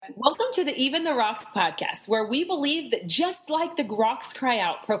Welcome to the Even the Rocks podcast, where we believe that just like the rocks cry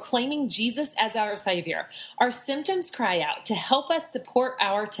out, proclaiming Jesus as our Savior, our symptoms cry out to help us support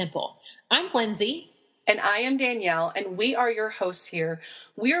our temple. I'm Lindsay. And I am Danielle, and we are your hosts here.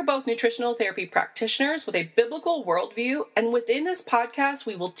 We are both nutritional therapy practitioners with a biblical worldview, and within this podcast,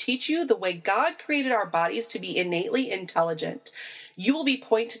 we will teach you the way God created our bodies to be innately intelligent. You will be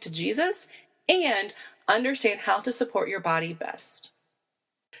pointed to Jesus and understand how to support your body best.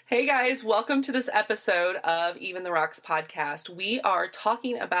 Hey guys, welcome to this episode of Even the Rocks podcast. We are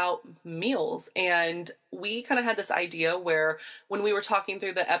talking about meals, and we kind of had this idea where when we were talking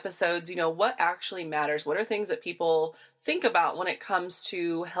through the episodes, what actually matters? What are things that people think about when it comes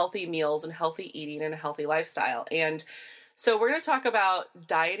to healthy meals and healthy eating and a healthy lifestyle? And so we're going to talk about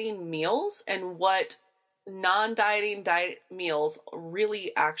dieting meals and what non-dieting diet meals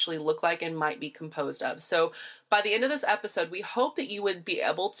really actually look like and might be composed of. So by the end of this episode, we hope that you would be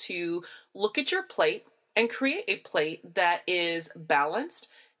able to look at your plate and create a plate that is balanced,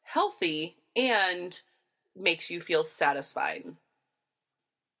 healthy, and makes you feel satisfied.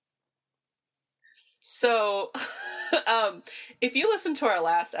 So if you listened to our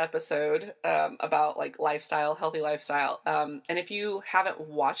last episode about lifestyle, healthy lifestyle, and if you haven't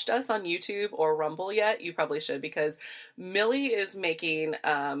watched us on YouTube or Rumble yet, you probably should, because Millie is making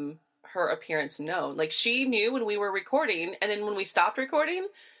her appearance known. She knew when we were recording, and then when we stopped recording,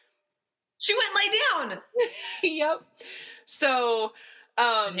 she went and lay down. Yep. So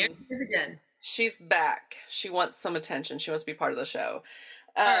and here she is again. She's back. She wants some attention. She wants to be part of the show.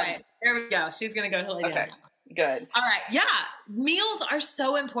 All right, there we go. She's going to go lay down now. Good. All right. Yeah. Meals are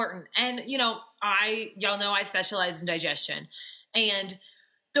so important. And, y'all know I specialize in digestion, and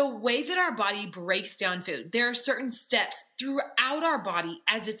the way that our body breaks down food, there are certain steps throughout our body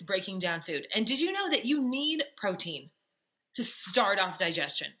as it's breaking down food. And did you know that you need protein to start off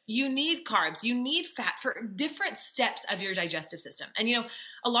digestion? You need carbs, you need fat for different steps of your digestive system. And,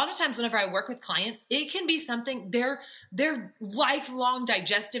 a lot of times whenever I work with clients, it can be something, their lifelong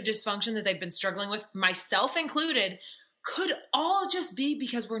digestive dysfunction that they've been struggling with, myself included, could all just be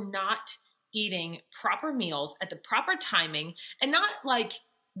because we're not eating proper meals at the proper timing, and not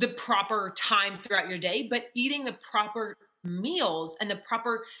the proper time throughout your day, but eating the proper meals and the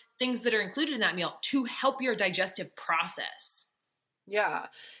proper things that are included in that meal to help your digestive process. Yeah.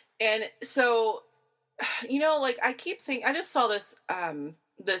 And so, I keep thinking, I just saw this,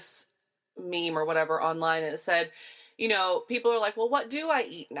 this meme or whatever online, and it said, people are like, well, what do I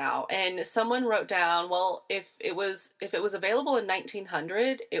eat now? And someone wrote down, well, if it was available in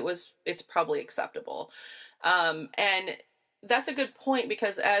 1900, it's probably acceptable. And that's a good point,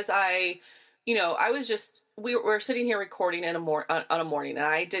 because as we were sitting here recording on a morning, and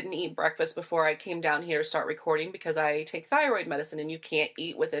I didn't eat breakfast before I came down here to start recording, because I take thyroid medicine, and you can't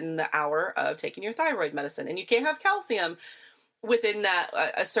eat within the hour of taking your thyroid medicine, and you can't have calcium within that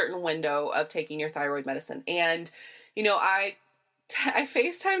a certain window of taking your thyroid medicine. And I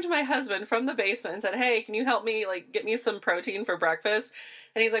FaceTimed my husband from the basement and said, hey, can you help me get me some protein for breakfast?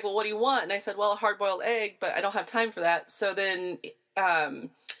 And he's like, well, what do you want? And I said, well, a hard-boiled egg, but I don't have time for that. So then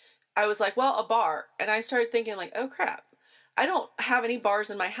I was like, well, a bar. And I started thinking oh crap, I don't have any bars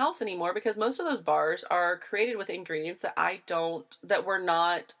in my house anymore, because most of those bars are created with ingredients that are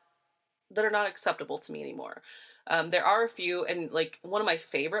not acceptable to me anymore. There are a few, and one of my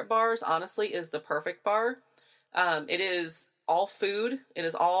favorite bars, honestly, is the Perfect Bar. It is all food. It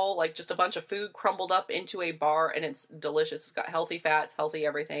is all just a bunch of food crumbled up into a bar, and it's delicious. It's got healthy fats, healthy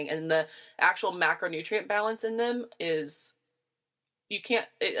everything. And the actual macronutrient balance in them is,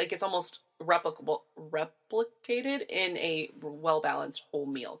 it's almost replicated in a well-balanced whole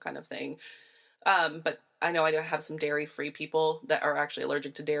meal kind of thing. But I know I have some dairy-free people that are actually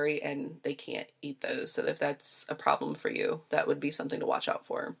allergic to dairy, and they can't eat those. So if that's a problem for you, that would be something to watch out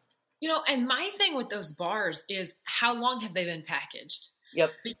for. And my thing with those bars is, how long have they been packaged?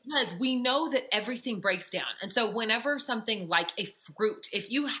 Yep. Because we know that everything breaks down. And so whenever something like a fruit,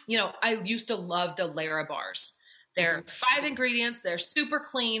 I used to love the Lara bars. They're 5 ingredients. They're super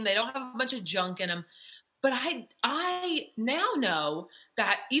clean. They don't have a bunch of junk in them. But I now know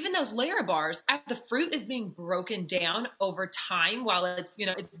that even those Lara bars, as the fruit is being broken down over time while it's,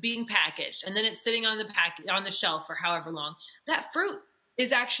 it's being packaged, and then it's sitting on the shelf for however long, that fruit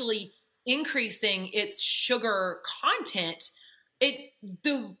is actually increasing its sugar content.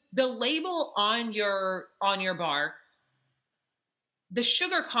 The label on your bar, the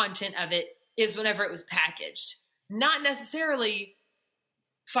sugar content of it is whenever it was packaged, not necessarily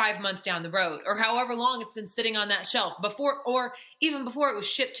 5 months down the road, or however long it's been sitting on that shelf before, or even before it was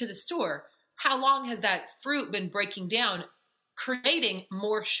shipped to the store. How long has that fruit been breaking down creating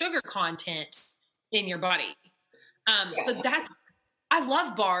more sugar content in your body. So Yeah. that's, I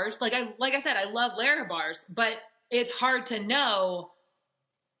love bars. Like I said, I love Lara bars, but it's hard to know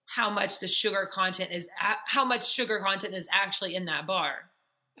how much sugar content is actually in that bar.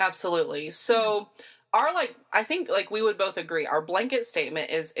 Absolutely. So our I think we would both agree our blanket statement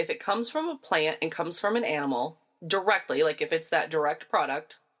is if it comes from a plant and comes from an animal directly, like if it's that direct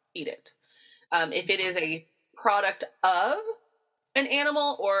product, eat it. If it is a product of an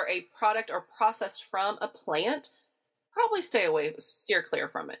animal or a product or processed from a plant, probably steer clear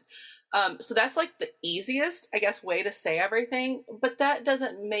from it. So that's like the easiest, I guess, way to say everything, but that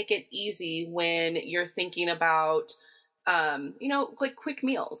doesn't make it easy when you're thinking about, like quick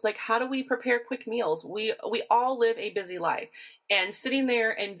meals. Like, how do we prepare quick meals? We all live a busy life, and sitting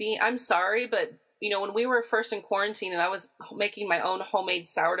there and I'm sorry, but when we were first in quarantine and I was making my own homemade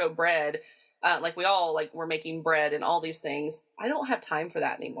sourdough bread, like we all were making bread and all these things, I don't have time for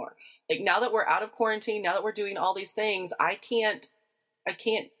that anymore. Like now that we're out of quarantine, now that we're doing all these things, I can't I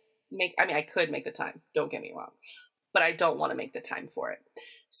could make the time, don't get me wrong, but I don't want to make the time for it.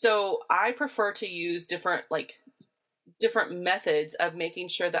 So I prefer to use different methods of making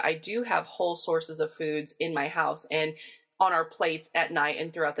sure that I do have whole sources of foods in my house and on our plates at night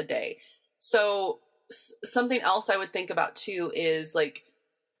and throughout the day. So something else I would think about too is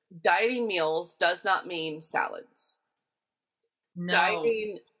dieting meals does not mean salads. No.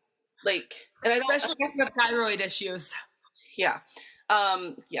 Dieting, and I don't, especially if you have thyroid issues. Yeah.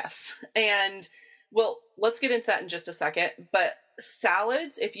 Yes. And well, let's get into that in just a second, but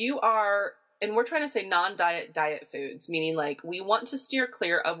salads, if you are, and we're trying to say non-diet diet foods, meaning we want to steer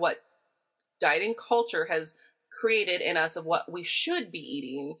clear of what dieting culture has created in us of what we should be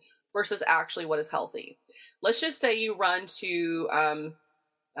eating versus actually what is healthy. Let's just say you run to,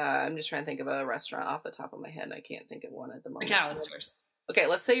 I'm just trying to think of a restaurant off the top of my head. I can't think of one at the moment. McAllister's. Okay,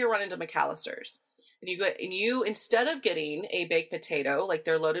 let's say you're running to McAllister's. And you instead of getting a baked potato, like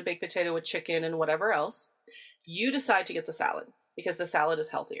their loaded baked potato with chicken and whatever else, you decide to get the salad because the salad is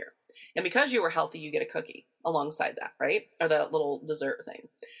healthier. And because you were healthy, you get a cookie alongside that, right? Or that little dessert thing.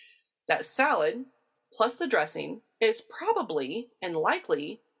 That salad plus the dressing is probably and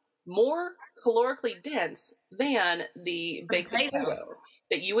likely more calorically dense than the baked potato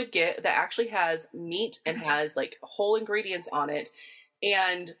that you would get that actually has meat and has whole ingredients on it.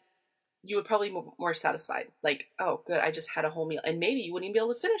 And you would probably be more satisfied. Oh, good, I just had a whole meal. And maybe you wouldn't even be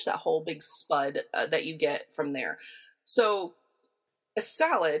able to finish that whole big spud that you get from there. So a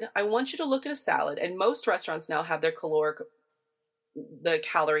salad, I want you to look at a salad, and most restaurants now have the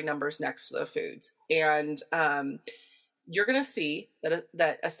calorie numbers next to the foods. And you're going to see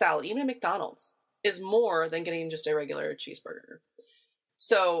that a salad, even at McDonald's, is more than getting just a regular cheeseburger.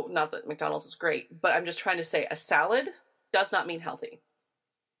 So not that McDonald's is great, but I'm just trying to say a salad does not mean healthy.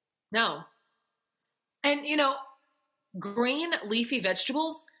 No. And green leafy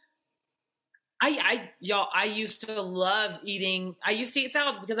vegetables, I used to eat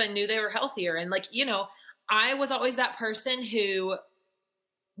salads because I knew they were healthier. And I was always that person who,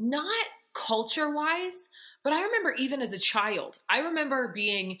 not culture wise, but I remember even as a child, I remember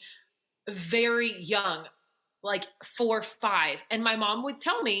being very young, 4, 5. And my mom would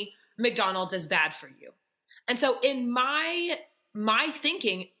tell me McDonald's is bad for you. And so in my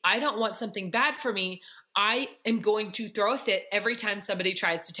thinking, I don't want something bad for me. I am going to throw a fit every time somebody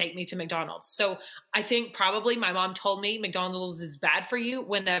tries to take me to McDonald's. So I think probably my mom told me McDonald's is bad for you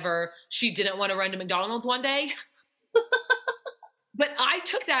whenever she didn't want to run to McDonald's one day. But I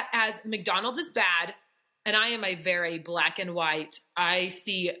took that as McDonald's is bad. And I am a very black and white. I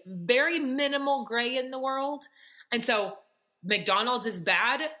see very minimal gray in the world. And so McDonald's is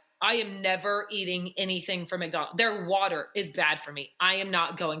bad. I am never eating anything from McDonald's. Their water is bad for me. I am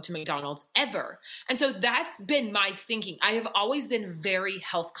not going to McDonald's ever. And so that's been my thinking. I have always been very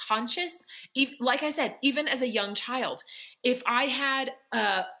health conscious. Like I said, even as a young child, if I had,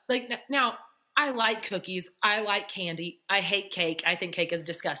 now I like cookies. I like candy. I hate cake. I think cake is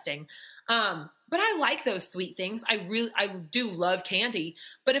disgusting. But I like those sweet things. I do love candy.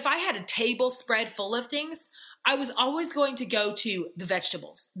 But if I had a table spread full of things, I was always going to go to the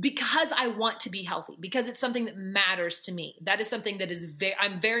vegetables because I want to be healthy, because it's something that matters to me. That is something that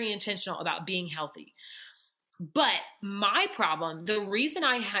I'm very intentional about being healthy. But my problem, the reason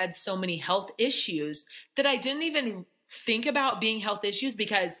I had so many health issues that I didn't even think about being health issues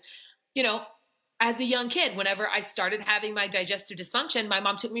because, as a young kid, whenever I started having my digestive dysfunction, my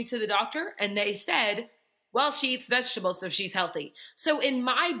mom took me to the doctor and they said, well, she eats vegetables, so she's healthy. So in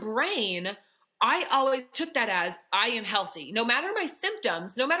my brain, I always took that as I am healthy. No matter my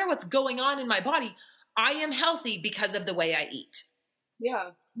symptoms, no matter what's going on in my body, I am healthy because of the way I eat.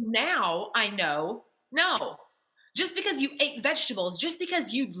 Yeah. Now I know, no. Just because you ate vegetables, just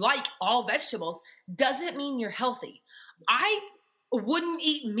because you like all vegetables, doesn't mean you're healthy. I wouldn't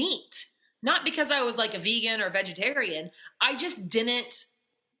eat meat, not because I was like a vegan or vegetarian. I just didn't.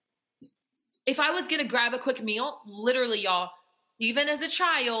 If I was going to grab a quick meal, literally, y'all, even as a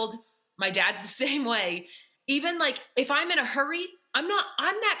child, my dad's the same way. Even like if I'm in a hurry, I'm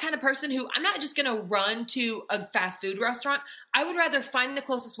that kind of person who I'm not just going to run to a fast food restaurant. I would rather find the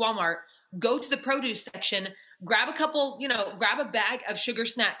closest Walmart, go to the produce section, grab a couple, grab a bag of sugar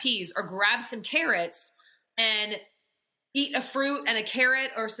snap peas or grab some carrots and eat a fruit and a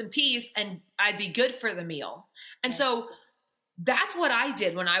carrot or some peas and I'd be good for the meal. And so that's what I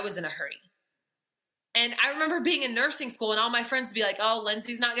did when I was in a hurry. And I remember being in nursing school and all my friends would be like, oh,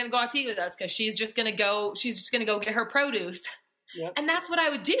 Lindsay's not going to go out to eat with us because she's just going to go get her produce. Yep. And that's what I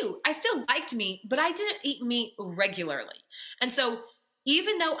would do. I still liked meat, but I didn't eat meat regularly. And so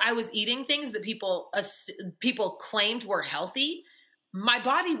even though I was eating things that people claimed were healthy, my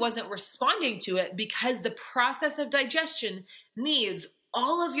body wasn't responding to it because the process of digestion needs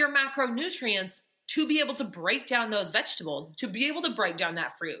all of your macronutrients to be able to break down those vegetables, to be able to break down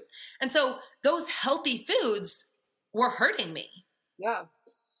that fruit. And so those healthy foods were hurting me. Yeah.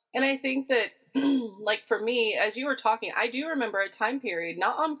 And I think that, like for me, as you were talking, I do remember a time period,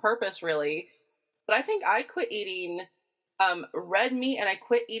 not on purpose really, but I think I quit eating red meat and I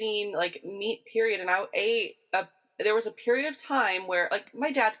quit eating like meat period. And there was a period of time where like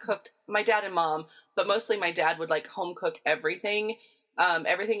my dad and mom, but mostly my dad would like home cook everything.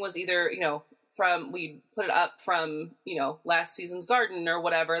 Everything was either, we put it up from, last season's garden or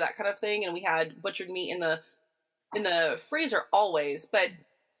whatever, that kind of thing. And we had butchered meat in the freezer always. But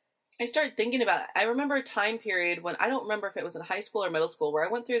I started thinking about it. I remember a time period when I don't remember if it was in high school or middle school where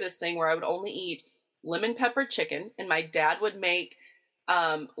I went through this thing where I would only eat lemon pepper chicken and my dad would make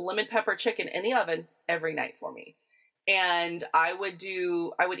lemon pepper chicken in the oven every night for me. And I would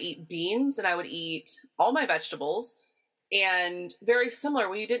eat beans and I would eat all my vegetables. And very similar,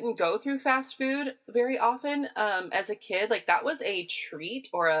 we didn't go through fast food very often as a kid. Like that was a treat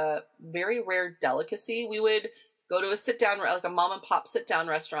or a very rare delicacy. We would go to a sit-down, like a mom and pop sit-down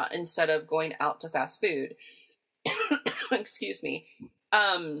restaurant instead of going out to fast food. Excuse me.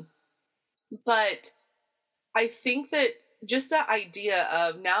 But I think that just that idea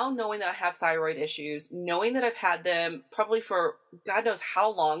of now knowing that I have thyroid issues, knowing that I've had them probably for God knows how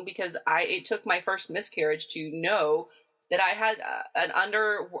long, because it took my first miscarriage to know that I had an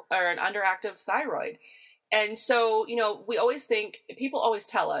underactive thyroid. And so, we always think, people always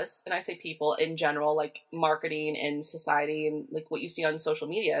tell us, and I say people in general, like marketing and society and like what you see on social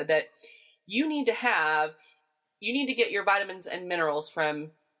media, that you need to get your vitamins and minerals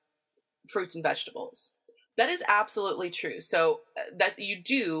from fruits and vegetables. That is absolutely true. So that you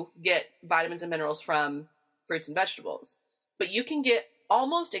do get vitamins and minerals from fruits and vegetables, but you can get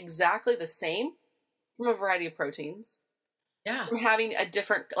almost exactly the same from a variety of proteins. Yeah. From having a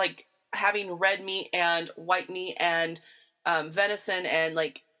different, like having red meat and white meat and venison and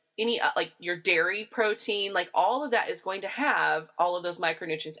like any, like your dairy protein, like all of that is going to have all of those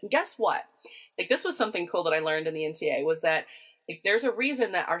micronutrients. And guess what? Like this was something cool that I learned in the NTA was that like there's a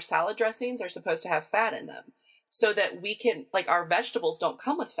reason that our salad dressings are supposed to have fat in them so that we can, like our vegetables don't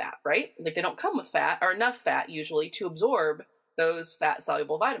come with fat, right? Like they don't come with fat or enough fat usually to absorb those fat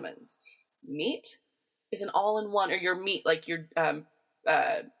soluble vitamins. Meat is an all-in-one, or your meat, like your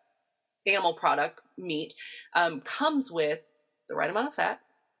animal product meat, comes with the right amount of fat.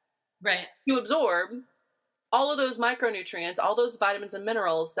 Right. You absorb all of those micronutrients, all those vitamins and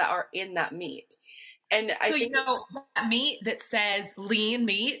minerals that are in that meat. And I think that meat that says lean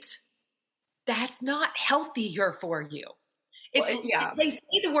meat, that's not healthier for you. They say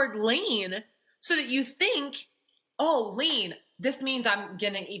the word lean so that you think, oh, lean, this means I'm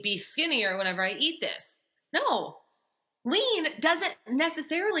going to be skinnier whenever I eat this. No, lean doesn't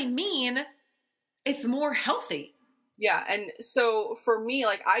necessarily mean it's more healthy. Yeah. And so for me,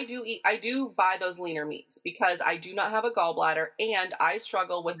 like I do buy those leaner meats because I do not have a gallbladder and I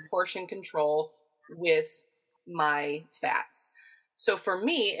struggle with portion control with my fats. So for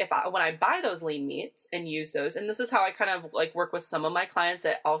me, when I buy those lean meats and use those, and this is how I kind of like work with some of my clients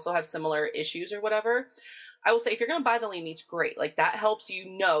that also have similar issues or whatever, I will say, if you're going to buy the lean meats, great. Like that helps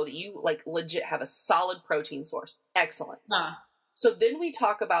you know that you like legit have a solid protein source. Excellent. So then we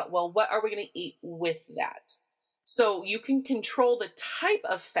talk about, well, what are we going to eat with that? So you can control the type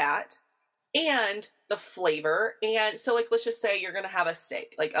of fat and the flavor. And so like, let's just say you're going to have a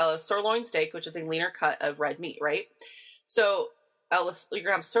steak, like a sirloin steak, which is a leaner cut of red meat, right? So you're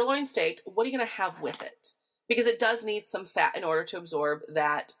gonna have sirloin steak. What are you gonna have with it? Because it does need some fat in order to absorb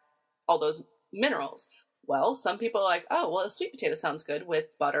all those minerals. Well, some people are like, oh, well, a sweet potato sounds good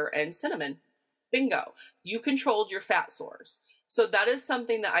with butter and cinnamon. Bingo. You controlled your fat source. So that is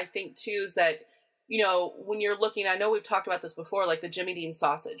something that I think too, is that, when you're looking, I know we've talked about this before, like the Jimmy Dean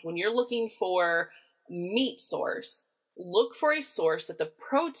sausage, when you're looking for meat source, look for a source that the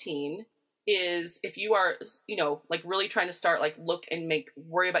protein is, if you are, like really trying to start, like look and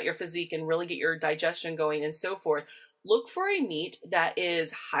worry about your physique and really get your digestion going and so forth, look for a meat that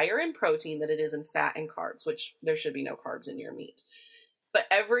is higher in protein than it is in fat and carbs, which there should be no carbs in your meat. But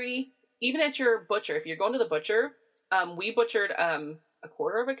even at your butcher, if you're going to the butcher, we butchered a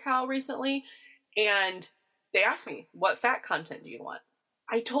quarter of a cow recently, and they asked me, what fat content do you want?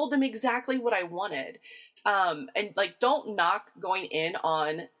 I told them exactly what I wanted. And like, don't knock going in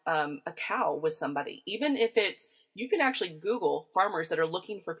on a cow with somebody. Even if you can actually Google farmers that are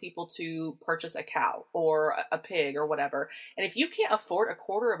looking for people to purchase a cow or a pig or whatever. And if you can't afford a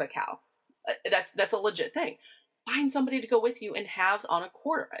quarter of a cow, that's a legit thing. Find somebody to go with you and halves on a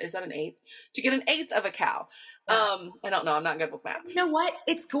quarter. Is that an eighth? To get an eighth of a cow. I don't know. I'm not good with math. You know what?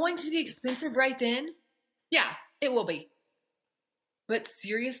 It's going to be expensive right then. Yeah, it will be. But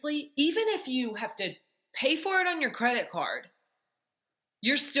seriously, even if you have to pay for it on your credit card,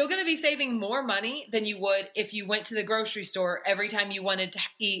 you're still going to be saving more money than you would if you went to the grocery store every time you wanted to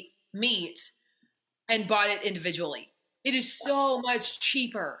eat meat and bought it individually. It is so much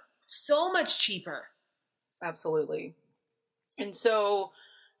cheaper. So much cheaper. Absolutely. And so,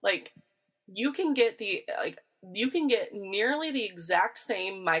 like, you can get nearly the exact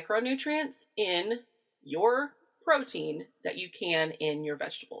same micronutrients in your protein that you can in your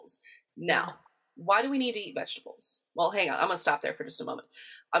vegetables. Now, why do we need to eat vegetables? Well, hang on. I'm going to stop there for just a moment.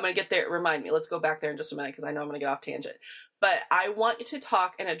 I'm going to get there. Remind me. Let's go back there in just a minute because I know I'm going to get off tangent. But I want to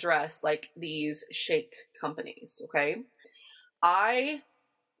talk and address like these shake companies, okay?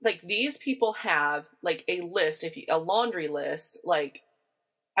 These people have like a list, a laundry list, like,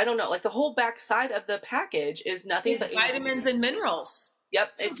 I don't know, like the whole back side of the package is nothing but vitamins and minerals.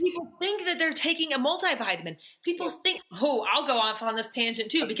 Yep. So people think that they're taking a multivitamin. People think, I'll go off on this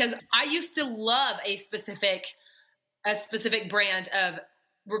tangent too, because I used to love a specific brand of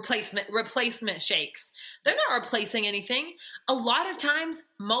replacement shakes. They're not replacing anything. A lot of times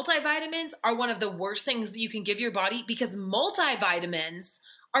multivitamins are one of the worst things that you can give your body because multivitamins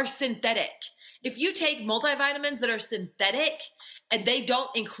are synthetic. If you take multivitamins that are synthetic and they don't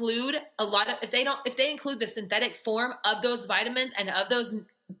include if they include the synthetic form of those vitamins and of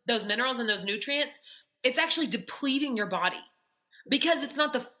those minerals and those nutrients, it's actually depleting your body because it's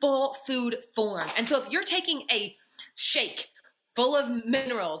not the full food form. And so if you're taking a shake full of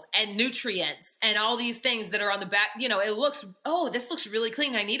minerals and nutrients and all these things that are on the back, it looks, this looks really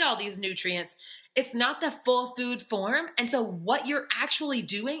clean. I need all these nutrients. It's not the full food form. And so what you're actually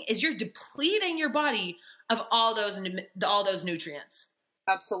doing is you're depleting your body of all those nutrients.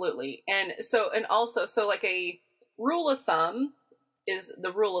 Absolutely. And also like a rule of thumb is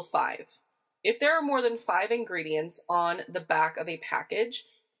the rule of 5. If there are more than 5 ingredients on the back of a package,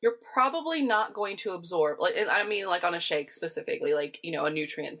 you're probably not going to absorb, like on a shake specifically, like, a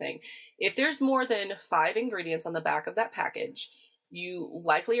nutrient thing. If there's more than 5 ingredients on the back of that package, you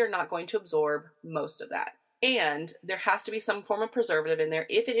likely are not going to absorb most of that. And there has to be some form of preservative in there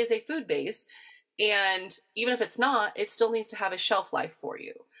if it is a food base. And even if it's not, it still needs to have a shelf life for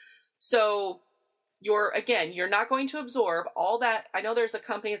you. So you're not going to absorb all that. I know there's a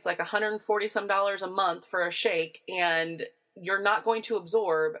company, it's like $140 some a month for a shake, and you're not going to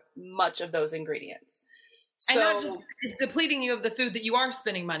absorb much of those ingredients. So, and not just, it's depleting you of the food that you are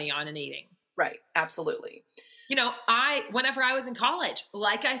spending money on and eating. Right. Absolutely. Whenever I was in college,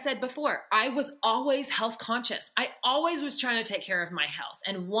 like I said before, I was always health conscious. I always was trying to take care of my health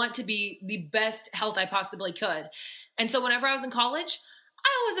and want to be the best health I possibly could. And so whenever I was in college,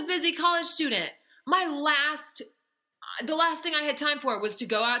 I was a busy college student. The last thing I had time for was to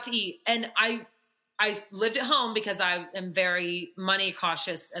go out to eat. And I lived at home because I am very money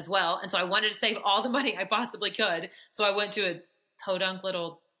cautious as well. And so I wanted to save all the money I possibly could. So I went to a podunk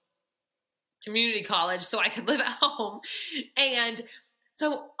little community college so I could live at home. And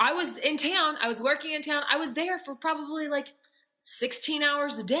so I was in town. I was working in town. I was there for probably like 16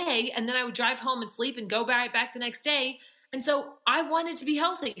 hours a day. And then I would drive home and sleep and go back the next day. And so I wanted to be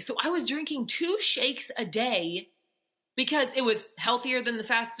healthy. So I was drinking 2 shakes a day because it was healthier than the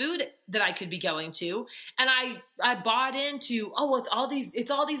fast food that I could be going to. And I bought into, it's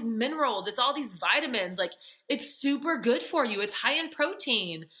all these minerals. It's all these vitamins. Like, it's super good for you. It's high in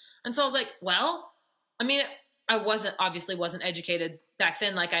protein. And so I was like, I obviously wasn't educated back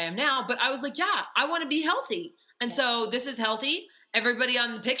then like I am now, but I was like, yeah, I want to be healthy. And so this is healthy. Everybody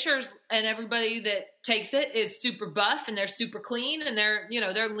on the pictures and everybody that takes it is super buff and they're super clean and they're,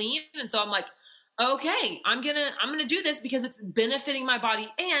 they're lean. And so I'm like, okay, I'm going to do this because it's benefiting my body.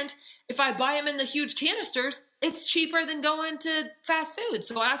 And if I buy them in the huge canisters, it's cheaper than going to fast food.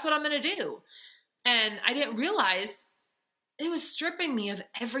 So that's what I'm going to do. And I didn't realize it was stripping me of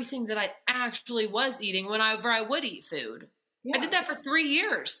everything that I actually was eating whenever I would eat food. Yeah. I did that for 3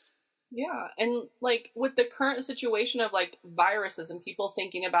 years. Yeah. And like with the current situation of like viruses and people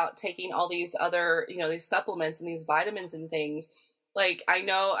thinking about taking all these other, these supplements and these vitamins and things, like I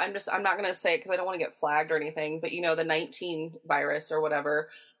know I'm not going to say it because I don't want to get flagged or anything, but the 19 virus or whatever,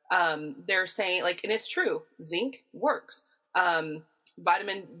 they're saying like, and it's true, zinc works.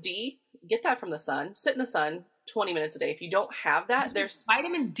 Vitamin D, get that from the sun, sit in the sun 20 minutes a day. If you don't have that, there's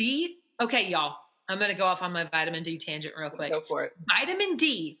vitamin D. Okay, y'all, I'm going to go off on my vitamin D tangent real quick. Go for it. Vitamin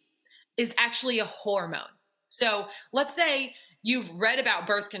D is actually a hormone. So let's say you've read about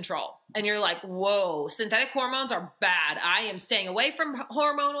birth control and you're like, whoa, synthetic hormones are bad. I am staying away from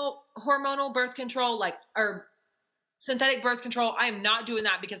hormonal birth control, or synthetic birth control. I am not doing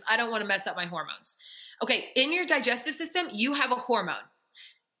that because I don't want to mess up my hormones. Okay. In your digestive system, you have a hormone.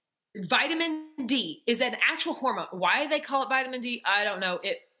 Vitamin D is an actual hormone. Why they call it vitamin D, I don't know.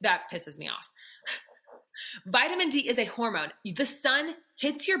 That pisses me off. Vitamin D is a hormone. The sun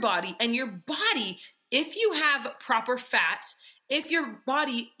hits your body, and your body, if you have proper fat, if your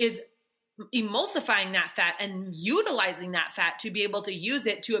body is emulsifying that fat and utilizing that fat to be able to use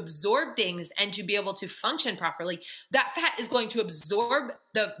it to absorb things and to be able to function properly, that fat is going to absorb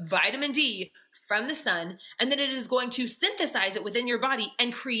the vitamin D from the sun, and then it is going to synthesize it within your body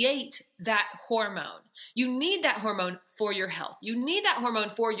and create that hormone. You need that hormone for your health. You need that hormone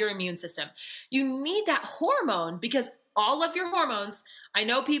for your immune system. You need that hormone because all of your hormones, I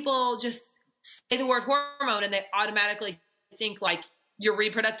know people just say the word hormone and they automatically think like your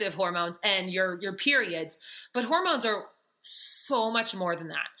reproductive hormones and your periods, but hormones are so much more than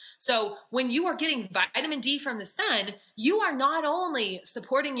that. So when you are getting vitamin D from the sun, you are not only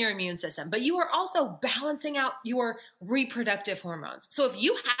supporting your immune system, but you are also balancing out your reproductive hormones. So if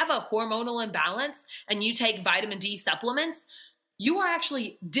you have a hormonal imbalance and you take vitamin D supplements, you are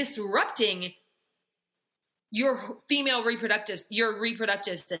actually disrupting your reproductive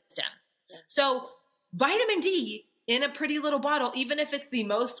system. So vitamin D in a pretty little bottle, even if it's the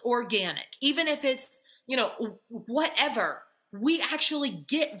most organic, even if it's, whatever, we actually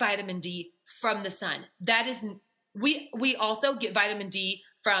get vitamin D from the sun. That is, we also get vitamin D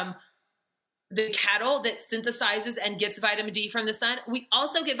from the cattle that synthesizes and gets vitamin D from the sun. We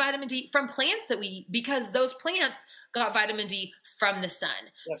also get vitamin D from plants that we eat because those plants got vitamin D from the sun.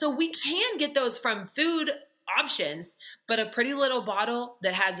 Yep. So we can get those from food options, but a pretty little bottle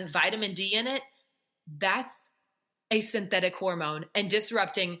that has vitamin D in it, that's a synthetic hormone and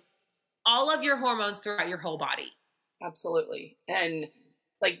disrupting all of your hormones throughout your whole body. Absolutely. And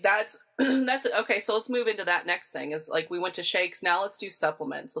like that's okay. So let's move into that next thing is like we went to shakes. Now let's do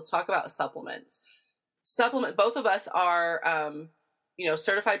supplements. Let's talk about supplements. Both of us are,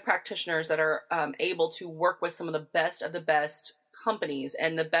 certified practitioners that are able to work with some of the best companies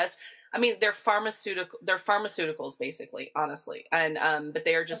and the best. I mean, they're pharmaceuticals basically, honestly. And, but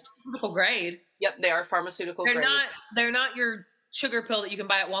they are just pharmaceutical grade. Yep. They are pharmaceutical grade. They're not your sugar pill that you can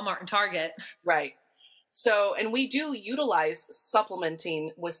buy at Walmart and Target. Right. So, and we do utilize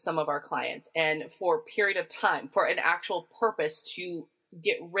supplementing with some of our clients and for a period of time for an actual purpose to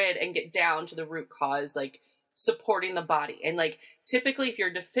get rid and get down to the root cause, like supporting the body. And like, typically if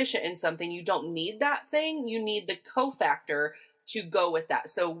you're deficient in something, you don't need that thing. You need the cofactor to go with that.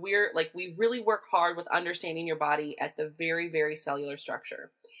 So we really work hard with understanding your body at the very, very cellular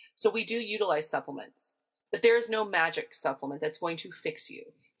structure. So we do utilize supplements, but there is no magic supplement that's going to fix you.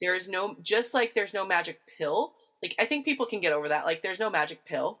 There's no magic pill. Like, I think people can get over that. Like, there's no magic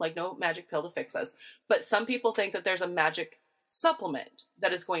pill, to fix us. But some people think that there's a magic supplement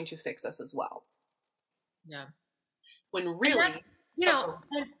that is going to fix us as well. Yeah. When really,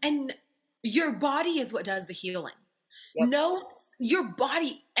 and your body is what does the healing. Yep. No, your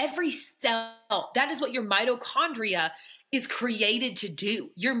body, every cell, that is what your mitochondria is created to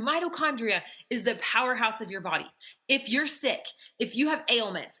do. Your mitochondria is the powerhouse of your body. If you're sick, if you have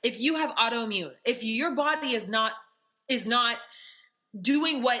ailments, if you have autoimmune, if your body is not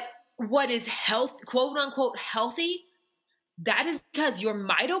doing what is health, quote unquote healthy, that is because your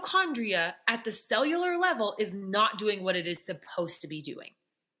mitochondria at the cellular level is not doing what it is supposed to be doing.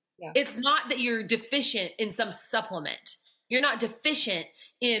 Yeah. It's not that you're deficient in some supplement. You're not deficient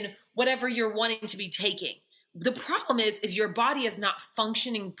in whatever you're wanting to be taking. The problem is your body is not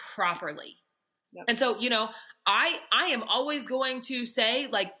functioning properly. Yep. And so, I am always going to say,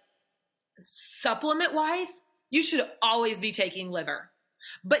 like, supplement wise, you should always be taking liver.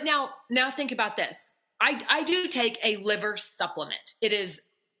 But now think about this. I do take a liver supplement. It's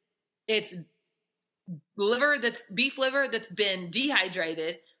liver beef liver that's been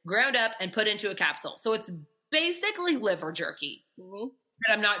dehydrated, ground up, and put into a capsule. So it's basically liver jerky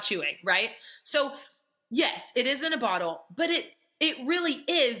that I'm not chewing, right? So yes, it is in a bottle, but it really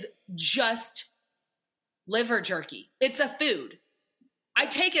is just liver jerky. It's a food. I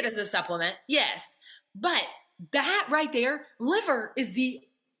take it as a supplement, yes, but that right there, liver is the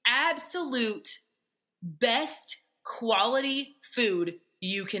absolute best quality food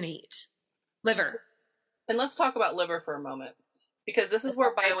you can eat. Liver. And let's talk about liver for a moment, because this is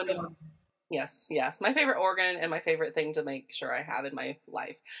where yes, my favorite organ and my favorite thing to make sure I have in my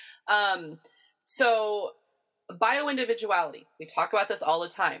life. So bioindividuality, we talk about this all the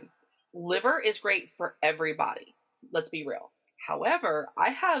time. Liver is great for everybody. Let's be real. However, I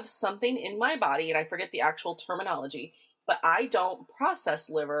have something in my body, and I forget the actual terminology, but I don't process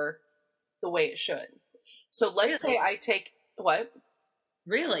liver the way it should. So let's say I take what?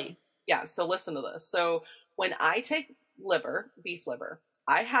 Really? Yeah. So listen to this. So when I take liver, beef liver,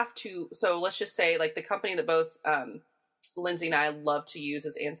 I have to, so let's just say, like, the company that both Lindsay and I love to use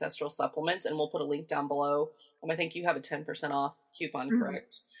is Ancestral Supplements, and we'll put a link down below. I think you have a 10% off coupon,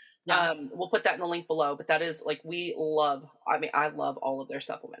 correct? Yeah. We'll put that in the link below, but that is, like, I love all of their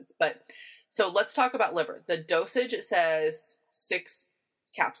supplements. But so let's talk about liver. The dosage, it says 6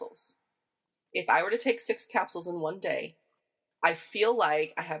 capsules. If I were to take 6 capsules in one day, I feel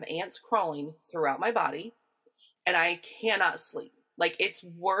like I have ants crawling throughout my body and I cannot sleep. Like, it's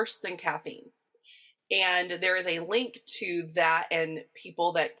worse than caffeine. And there is a link to that and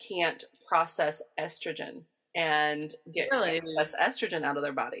people that can't process estrogen and get less estrogen out of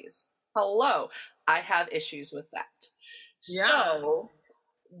their bodies. Hello. I have issues with that. Yeah. So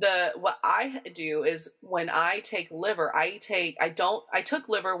what I do is when I take liver, I took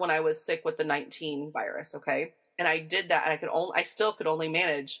liver when I was sick with the 19 virus. Okay. And I did that, and I still could only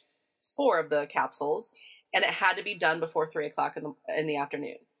manage 4 of the capsules, and it had to be done before 3:00 in the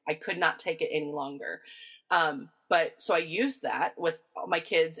afternoon. I could not take it any longer. But so I used that with my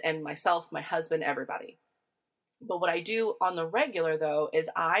kids and myself, my husband, everybody. But what I do on the regular, though, is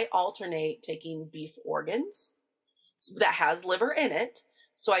I alternate taking beef organs that has liver in it.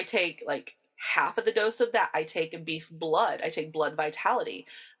 So I take, like, half of the dose of that. I take beef blood. I take blood vitality.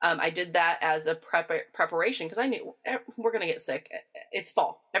 I did that as a preparation because I knew we're going to get sick. It's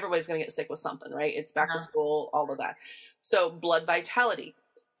fall. Everybody's going to get sick with something, right? It's back to school, all of that. So blood vitality.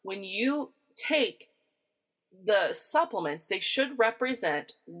 When you take the supplements, they should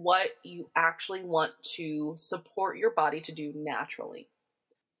represent what you actually want to support your body to do naturally.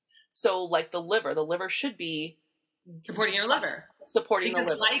 So like the liver should be supporting your liver. Supporting the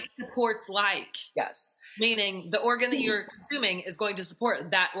liver. Like supports like. Yes. Meaning the organ that you're consuming is going to support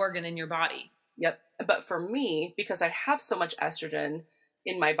that organ in your body. Yep. But for me, because I have so much estrogen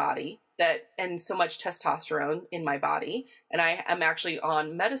in my body and so much testosterone in my body, and I am actually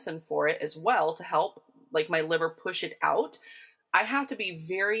on medicine for it as well to help, like, my liver push it out, I have to be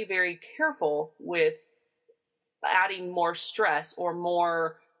very, very careful with adding more stress or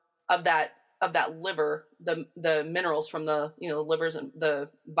more of that liver, the minerals from the, livers and the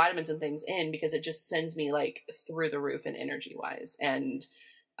vitamins and things in, because it just sends me, like, through the roof in energy wise. And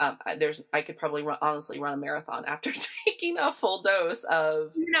I could probably honestly run a marathon after taking a full dose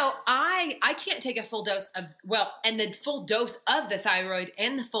of, I can't take a full dose of, and the full dose of the thyroid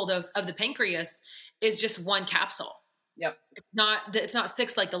and the full dose of the pancreas is just 1 capsule. Yep. It's not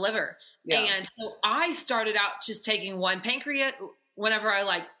 6 like the liver. Yeah. And so I started out just taking 1 pancreas whenever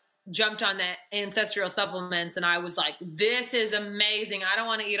I jumped on the ancestral supplements, and I was like, this is amazing. I don't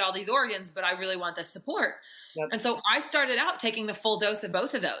want to eat all these organs, but I really want the support. Yep. And so I started out taking the full dose of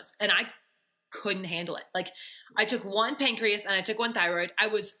both of those, and I couldn't handle it. Like, I took 1 pancreas and I took 1 thyroid. I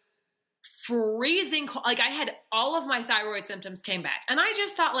was freezing cold. Like, I had all of my thyroid symptoms came back, and I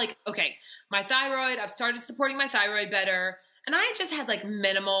just thought, like, okay, my thyroid, I've started supporting my thyroid better. And I just had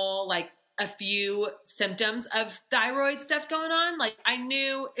minimal, a few symptoms of thyroid stuff going on. Like, I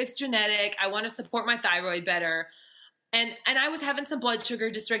knew it's genetic. I want to support my thyroid better. And I was having some blood sugar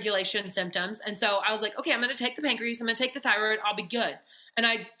dysregulation symptoms. And so I was like, okay, I'm going to take the pancreas. I'm going to take the thyroid. I'll be good. And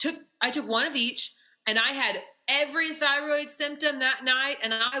I took 1 of each, and I had every thyroid symptom that night.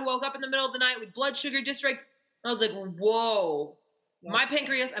 And I woke up in the middle of the night with blood sugar dysreg. I was like, whoa, my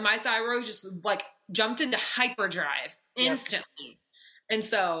pancreas and my thyroid just jumped into hyperdrive instantly. Yep. And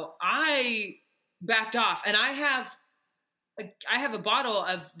so I backed off. And I have a bottle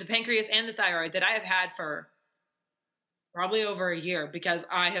of the pancreas and the thyroid that I have had for probably over a year because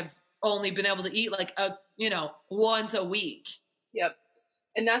I have only been able to eat like once a week. Yep.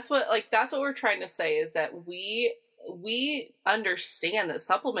 And that's what we're trying to say is that we understand that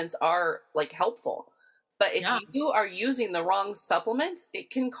supplements are like helpful. But if you are using the wrong supplements,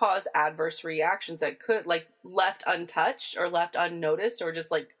 it can cause adverse reactions that could, like, left untouched or left unnoticed or just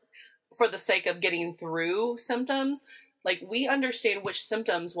like for the sake of getting through symptoms. Like, we understand which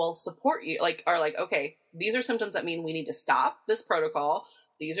symptoms will support you, like, are like, okay, these are symptoms that mean we need to stop this protocol.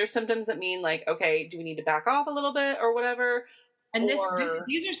 These are symptoms that mean, like, okay, do we need to back off a little bit or whatever? And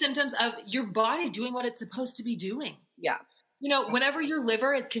these are symptoms of your body doing what it's supposed to be doing. Yeah. You know, whenever your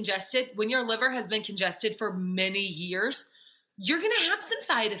liver is congested, when your liver has been congested for many years, you're going to have some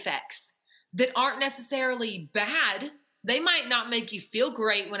side effects that aren't necessarily bad. They might not make you feel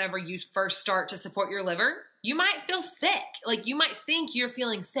great whenever you first start to support your liver. You might feel sick. Like, you might think you're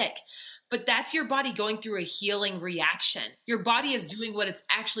feeling sick, but that's your body going through a healing reaction. Your body is doing what it's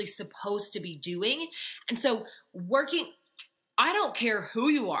actually supposed to be doing. And so I don't care who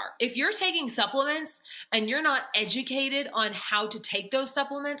you are. If you're taking supplements and you're not educated on how to take those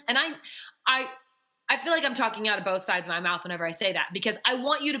supplements, and I feel like I'm talking out of both sides of my mouth whenever I say that, because I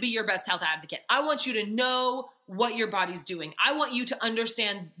want you to be your best health advocate. I want you to know what your body's doing. I want you to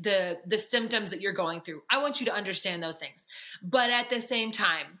understand the symptoms that you're going through. I want you to understand those things. But at the same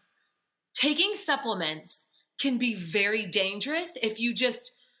time, taking supplements can be very dangerous if you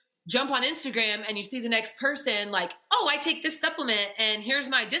just jump on Instagram and you see the next person like, oh, I take this supplement and here's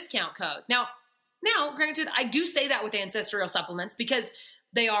my discount code. Now, granted, I do say that with ancestral supplements because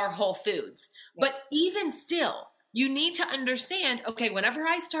they are whole foods. Yeah. But even still, you need to understand, okay, whenever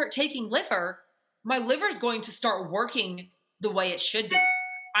I start taking liver, my liver is going to start working the way it should be.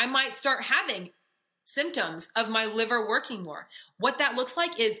 I might start having symptoms of my liver working more. What that looks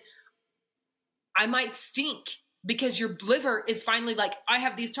like is I might stink because your liver is finally like, I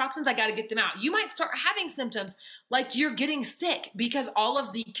have these toxins, I got to get them out. You might start having symptoms like you're getting sick because all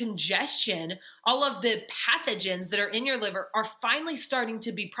of the congestion, all of the pathogens that are in your liver are finally starting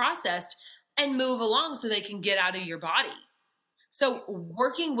to be processed and move along so they can get out of your body. So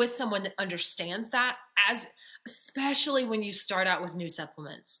working with someone that understands that, especially when you start out with new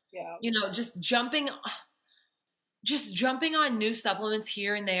supplements, just jumping on new supplements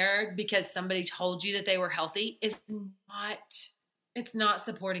here and there because somebody told you that they were healthy it's not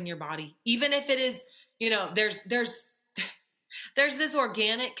supporting your body. Even if it is, there's this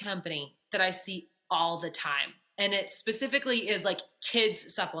organic company that I see all the time, and it specifically is like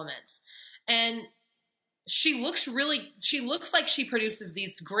kids supplements. And she looks like she produces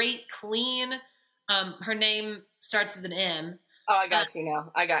these great, clean, her name starts with an M. Oh, I got you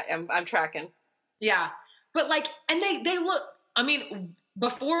now. I'm tracking. Yeah. But like, and they look, I mean,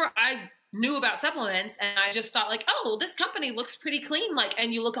 before I knew about supplements and I just thought like, oh, this company looks pretty clean. Like,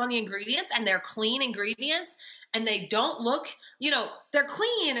 and you look on the ingredients and they're clean ingredients and they don't look, they're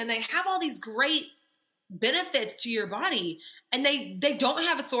clean and they have all these great benefits to your body. And they don't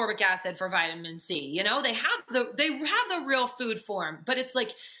have ascorbic acid for vitamin C. They have the real food form, but it's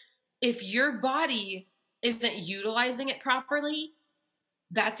like, if your body isn't utilizing it properly,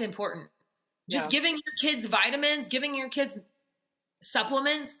 that's important. Just giving your kids vitamins, giving your kids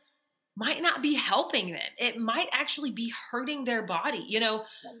supplements might not be helping them. It might actually be hurting their body.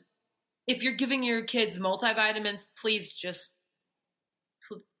 If you're giving your kids multivitamins, please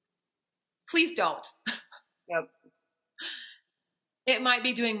don't. Yep. It might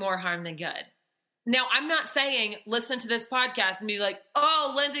be doing more harm than good. Now, I'm not saying listen to this podcast and be like,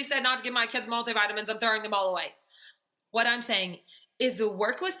 oh, Lindsay said not to give my kids multivitamins, I'm throwing them all away. What I'm saying is to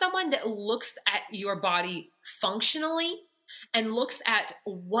work with someone that looks at your body functionally and looks at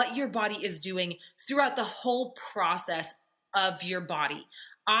what your body is doing throughout the whole process of your body.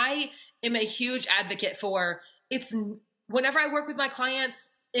 I am a huge advocate for whenever I work with my clients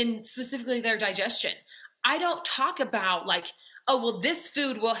in specifically their digestion, I don't talk about like, oh, well, this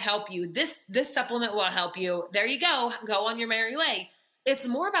food will help you. This supplement will help you. There you go. Go on your merry way. It's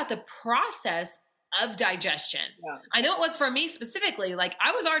more about the process of digestion. Yeah. I know it was for me specifically. Like,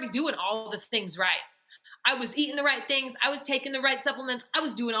 I was already doing all the things right. I was eating the right things. I was taking the right supplements. I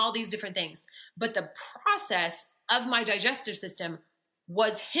was doing all these different things. But the process of my digestive system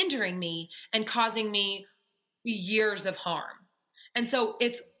was hindering me and causing me years of harm. And so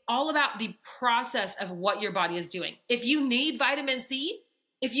it's all about the process of what your body is doing. If you need vitamin C,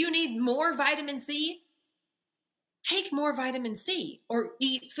 if you need more vitamin C, take more vitamin C or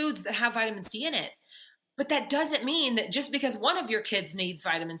eat foods that have vitamin C in it. But that doesn't mean that just because one of your kids needs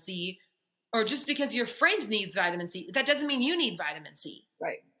vitamin C, or just because your friend needs vitamin C, that doesn't mean you need vitamin C.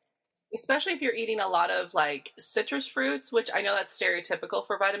 Right. Especially if you're eating a lot of like citrus fruits, which I know that's stereotypical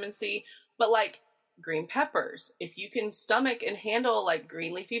for vitamin C, but like green peppers, if you can stomach and handle like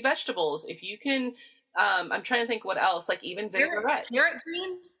green leafy vegetables, if you can, I'm trying to think what else, like even vinaigrette.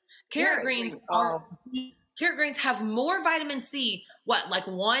 Carrot greens are, carrot greens have more vitamin C. What, like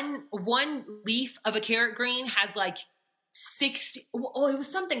one leaf of a carrot green has like 60, oh, it was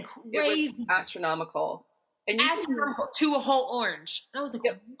something crazy. It was astronomical. And to a whole orange. And I was like,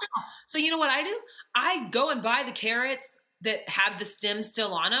 wow. So you know what I do? I go and buy the carrots that have the stem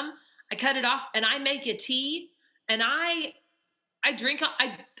still on them. I cut it off and I make a tea, and I drink,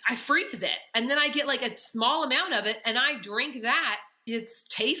 I freeze it. And then I get like a small amount of it and I drink that. It's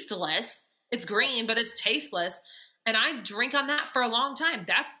tasteless. It's green, but it's tasteless. And I drink on that for a long time.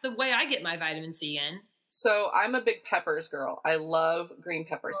 That's the way I get my vitamin C in. So I'm a big peppers girl. I love green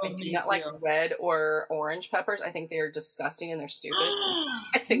peppers. I do not like red or orange peppers. I think they're disgusting and they're stupid.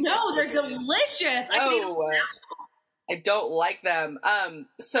 No, they're delicious. I don't like them.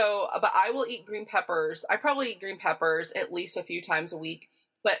 But I will eat green peppers. I probably eat green peppers at least a few times a week.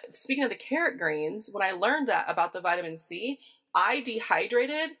 But speaking of the carrot greens, when I learned that about the vitamin C, I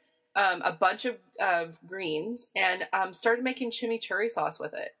dehydrated a bunch of greens and started making chimichurri sauce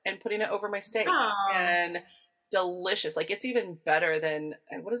with it and putting it over my steak. And delicious. Like, it's even better than,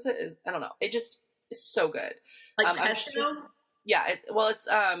 what is it? I don't know. It just is so good. Like pesto? Yeah.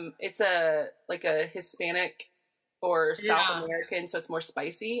 It's a Hispanic or South American, so it's more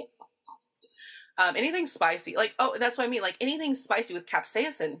spicy. Anything spicy, like, that's what I mean. Like, anything spicy with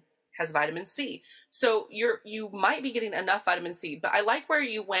capsaicin has vitamin C. So you might be getting enough vitamin C, but I like where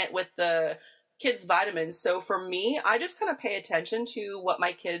you went with the kids' vitamins. So for me, I just kind of pay attention to what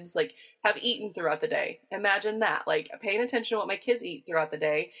my kids like have eaten throughout the day. Imagine that, like paying attention to what my kids eat throughout the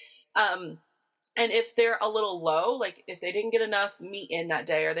day. And if they're a little low, like if they didn't get enough meat in that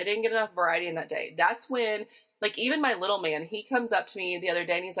day or they didn't get enough variety in that day, that's when, like, even my little man, he comes up to me the other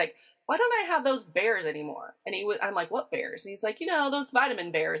day and he's like, why don't I have those bears anymore? And I'm like, what bears? And he's like, those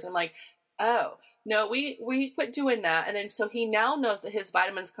vitamin bears. And I'm like, oh, no, we quit doing that. And then so he now knows that his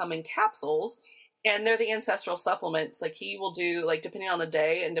vitamins come in capsules and they're the ancestral supplements. Like, he will do, like, depending on the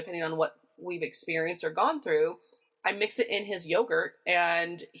day and depending on what we've experienced or gone through, I mix it in his yogurt.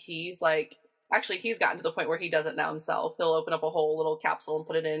 And he's like, actually, he's gotten to the point where he does it now himself. He'll open up a whole little capsule and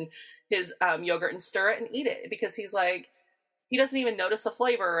put it in his yogurt and stir it and eat it, because he's like, he doesn't even notice the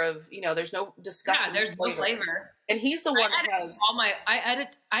flavor of, there's no disgusting there's no flavor. And he's the one that has I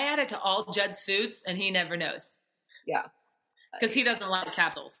add it to all Judd's foods and he never knows. Yeah. Because he doesn't like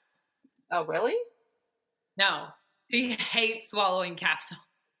capsules. Oh, really? No. He hates swallowing capsules.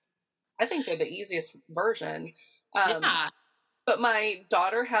 I think they're the easiest version. Yeah. But my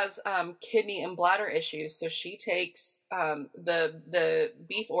daughter has kidney and bladder issues, so she takes the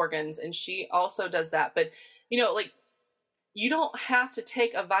beef organs, and she also does that. But like, you don't have to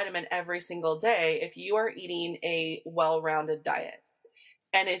take a vitamin every single day if you are eating a well-rounded diet.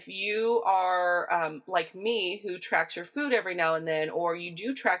 And if you are like me, who tracks your food every now and then, or you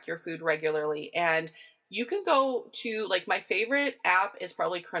do track your food regularly, and you can go to, like, my favorite app is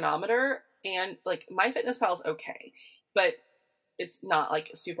probably Chronometer, and like MyFitnessPal is okay, but it's not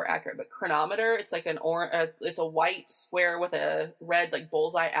like super accurate. But Chronometer, it's like it's a white square with a red like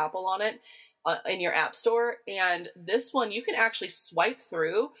bullseye apple on it. In your app store. And this one, you can actually swipe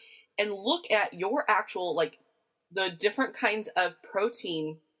through and look at your actual, like, the different kinds of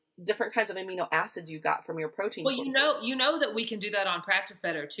protein, different kinds of amino acids you got from your protein well sources. you know that we can do that on Practice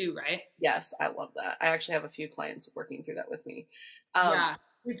Better too, right? Yes, I love that. I actually have a few clients working through that with me.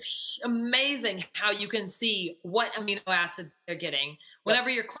 It's amazing how you can see what amino acids they're getting. Whenever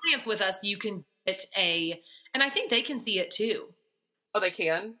you're clients with us, you can get and I think they can see it too. Oh, they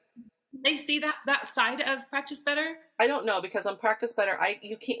can? They see that side of Practice Better? I don't know, because on Practice Better,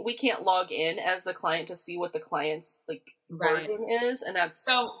 we can't log in as the client to see what the client's version is, and that's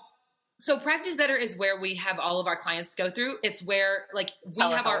so Practice Better is where we have all of our clients go through. It's where we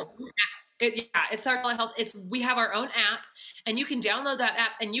have our own app. It's our telehealth. We have our own app, and you can download that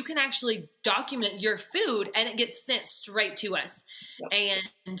app and you can actually document your food, and it gets sent straight to us. Yep.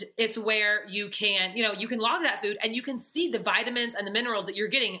 And it's where you can log that food and you can see the vitamins and the minerals that you're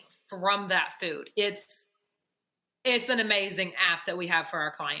getting from that food. It's an amazing app that we have for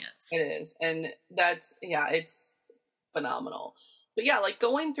our clients. It is. And it's phenomenal. But yeah, like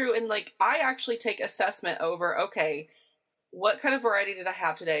going through and like, I actually take assessment over, okay, what kind of variety did I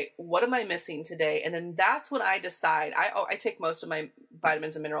have today? What am I missing today? And then that's when I decide. I take most of my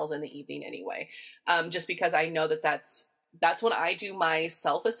vitamins and minerals in the evening anyway, just because I know that's that's when I do my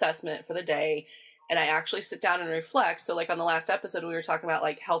self-assessment for the day, and I actually sit down and reflect. So like on the last episode, we were talking about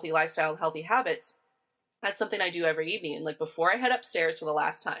like healthy lifestyle, healthy habits. That's something I do every evening. And like before I head upstairs for the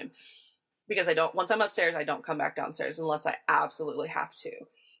last time, because I don't, once I'm upstairs, I don't come back downstairs unless I absolutely have to.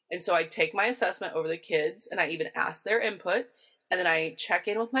 And so I take my assessment over the kids and I even ask their input. And then I check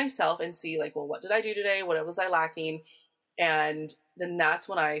in with myself and see like, well, what did I do today? What was I lacking? And then that's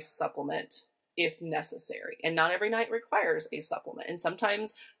when I supplement if necessary. And not every night requires a supplement. And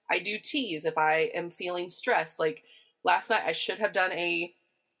sometimes I do teas if I am feeling stressed. Like last night I should have done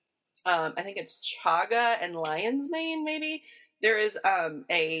I think it's chaga and lion's mane, maybe. There is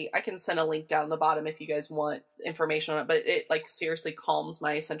I can send a link down the bottom if you guys want information on it, but it like seriously calms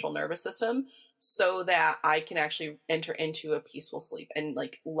my central nervous system so that I can actually enter into a peaceful sleep and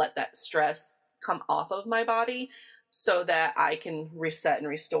like let that stress come off of my body so that I can reset and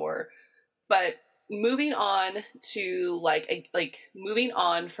restore. But moving on to like moving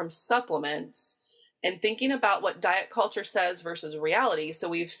on from supplements and thinking about what diet culture says versus reality. So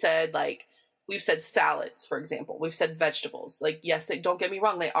we've said salads, for example. We've said vegetables. Like, yes, don't get me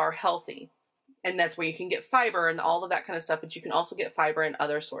wrong, they are healthy. And that's where you can get fiber and all of that kind of stuff, but you can also get fiber in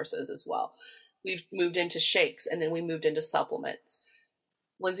other sources as well. We've moved into shakes, and then we moved into supplements.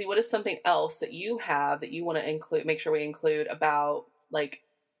 Lindsay, what is something else that you have that you want to include, make sure we include about like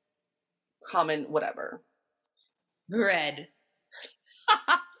common whatever? Bread.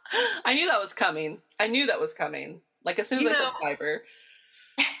 I knew that was coming. Like as soon as I said fiber.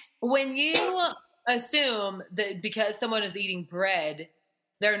 When you assume that because someone is eating bread,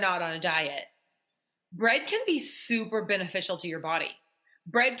 they're not on a diet, bread can be super beneficial to your body.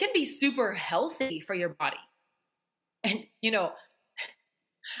 Bread can be super healthy for your body. And,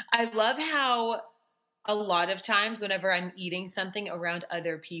 I love how a lot of times whenever I'm eating something around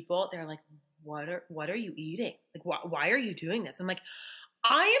other people, they're like, what are you eating? Like, why are you doing this? I'm like,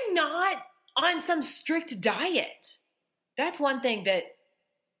 I am not on some strict diet. That's one thing that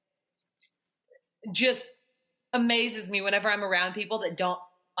just amazes me whenever I'm around people that don't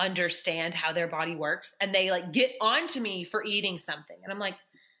understand how their body works and they like get onto me for eating something. And I'm like,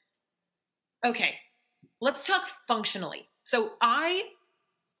 okay, let's talk functionally. So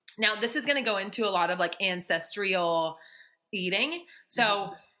now this is going to go into a lot of like ancestral eating.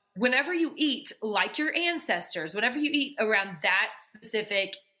 So whenever you eat like your ancestors, whenever you eat around that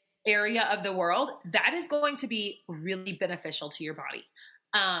specific area of the world, that is going to be really beneficial to your body.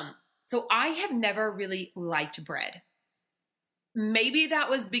 So I have never really liked bread. Maybe that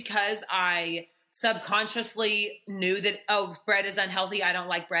was because I subconsciously knew that, bread is unhealthy. I don't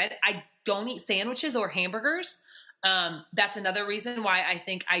like bread. I don't eat sandwiches or hamburgers. That's another reason why I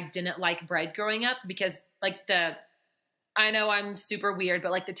think I didn't like bread growing up, because like I know I'm super weird,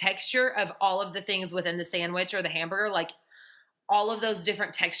 but like the texture of all of the things within the sandwich or the hamburger, like all of those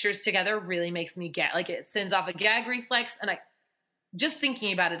different textures together really makes me like it sends off a gag reflex. And just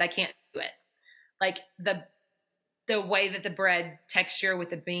thinking about it, I can't do it. Like the way that the bread texture with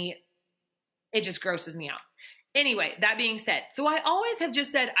the meat, it just grosses me out. Anyway, that being said, so I always have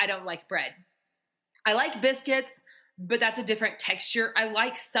just said I don't like bread. I like biscuits, but that's a different texture. I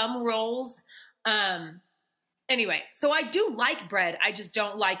like some rolls. Anyway, so I do like bread. I just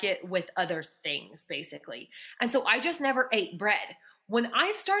don't like it with other things, basically. And so I just never ate bread. When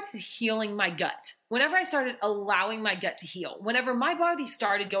I started healing my gut, whenever I started allowing my gut to heal, whenever my body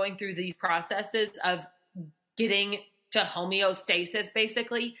started going through these processes of getting to homeostasis,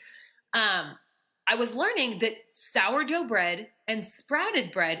 basically, I was learning that sourdough bread and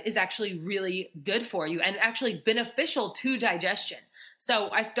sprouted bread is actually really good for you and actually beneficial to digestion. So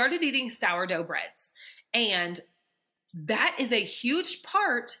I started eating sourdough breads, and that is a huge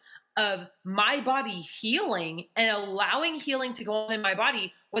part of my body healing and allowing healing to go on in my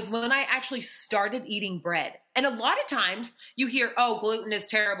body was when I actually started eating bread. And a lot of times you hear, oh, gluten is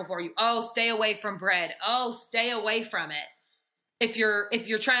terrible for you. Oh, stay away from bread. Oh, stay away from it. If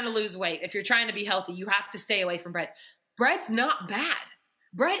you're trying to lose weight, if you're trying to be healthy, you have to stay away from bread. Bread's not bad.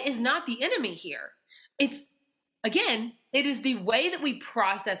 Bread is not the enemy here. It is the way that we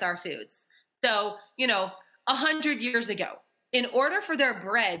process our foods. So, 100 years ago, in order for their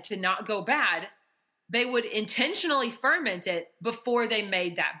bread to not go bad, they would intentionally ferment it before they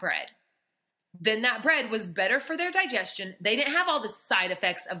made that bread. Then that bread was better for their digestion. They didn't have all the side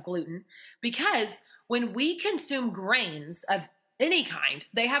effects of gluten, because when we consume grains of any kind,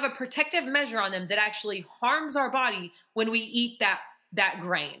 they have a protective measure on them that actually harms our body when we eat that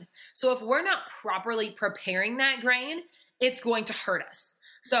grain. So if we're not properly preparing that grain, it's going to hurt us.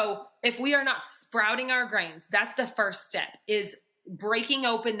 So if we are not sprouting our grains, that's the first step, is breaking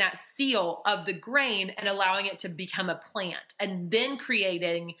open that seal of the grain and allowing it to become a plant and then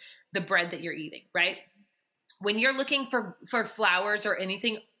creating the bread that you're eating, right? When you're looking for flours or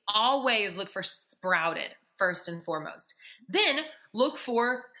anything, always look for sprouted first and foremost. Then look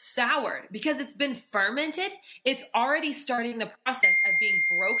for soured because it's been fermented. It's already starting the process of being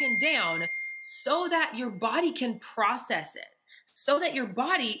broken down so that your body can process it, so that your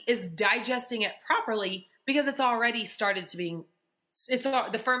body is digesting it properly because it's already started to being,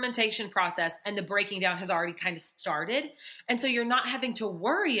 the fermentation process and the breaking down has already kind of started. And so you're not having to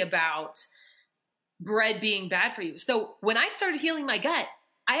worry about bread being bad for you. So when I started healing my gut,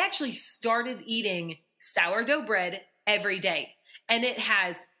 I actually started eating sourdough bread every day. And it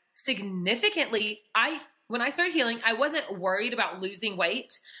has significantly, when I started healing, I wasn't worried about losing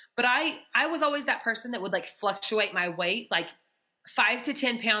weight, but I was always that person that would like fluctuate my weight, like 5 to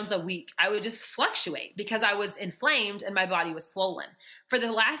 10 pounds a week. I would just fluctuate because I was inflamed and my body was swollen. For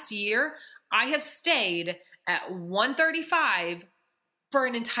the last year, I have stayed at 135 for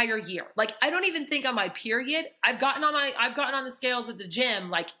an entire year. Like, I don't even think on my period, I've gotten on the scales at the gym,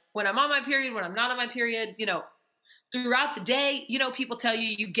 like when I'm on my period, when I'm not on my period, you know, throughout the day. You know, people tell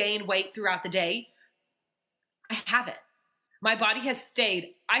you gain weight throughout the day. I haven't. My body has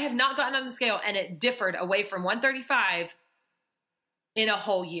stayed. I have not gotten on the scale and it differed away from 135 in a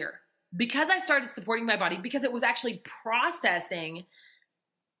whole year because I started supporting my body, because it was actually processing.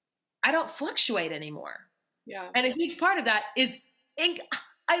 I don't fluctuate anymore. Yeah. And a huge part of that is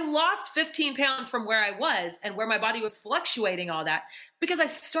I lost 15 pounds from where I was and where my body was fluctuating all that because I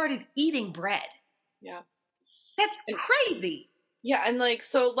started eating bread. Yeah. That's crazy. Yeah. And like,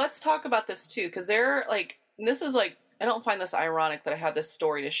 so let's talk about this too. Cause they're like, this is like, I don't find this ironic that I have this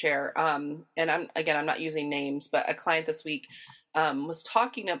story to share. And I'm not using names, but a client this week, was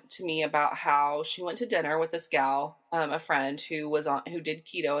talking to me about how she went to dinner with this gal, a friend who did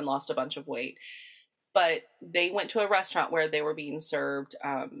keto and lost a bunch of weight. But they went to a restaurant where they were being served.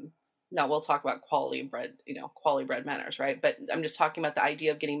 Now we'll talk about quality bread, quality bread matters, right? But I'm just talking about the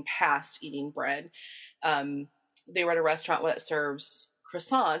idea of getting past eating bread. They were at a restaurant that serves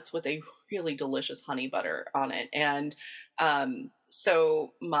croissants with a really delicious honey butter on it. And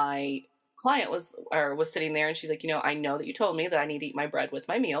so my client was sitting there and she's like, I know that you told me that I need to eat my bread with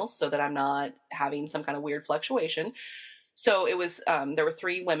my meal so that I'm not having some kind of weird fluctuation. So it was, there were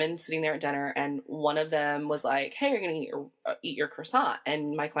 3 women sitting there at dinner and one of them was like, hey, you're going to eat your croissant.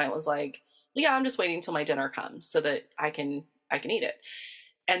 And my client was like, yeah, I'm just waiting until my dinner comes so that I can eat it.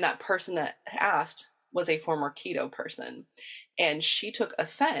 And that person that asked was a former keto person. And she took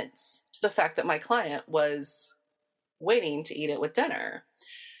offense to the fact that my client was waiting to eat it with dinner.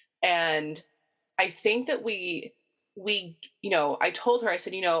 And I think that we, I told her, I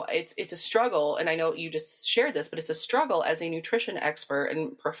said, it's a struggle. And I know you just shared this, but it's a struggle as a nutrition expert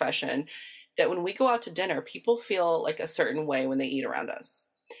and profession that when we go out to dinner, people feel like a certain way when they eat around us.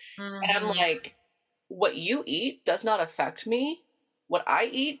 Mm-hmm. And I'm like, what you eat does not affect me. What I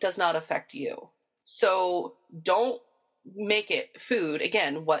eat does not affect you. So don't make it food,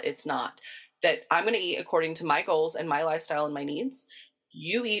 again, what it's not. That I'm going to eat according to my goals and my lifestyle and my needs.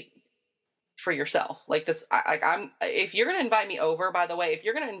 You eat for yourself. Like this, if you're going to invite me over, by the way, if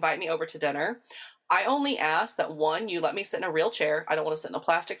you're going to invite me over to dinner, I only ask that 1, you let me sit in a real chair. I don't want to sit in a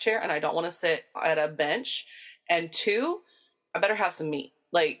plastic chair and I don't want to sit at a bench. And 2, I better have some meat.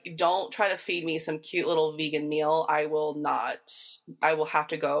 Like, don't try to feed me some cute little vegan meal. I will have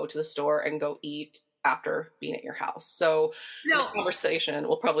to go to the store and go eat after being at your house. So the conversation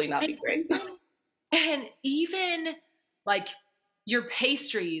will probably not be great. And even like your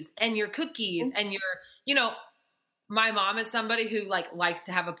pastries and your cookies and your, my mom is somebody who like likes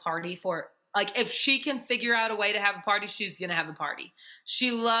to have a party for, like, if she can figure out a way to have a party, she's going to have a party.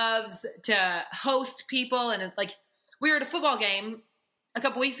 She loves to host people. And like, we were at a football game a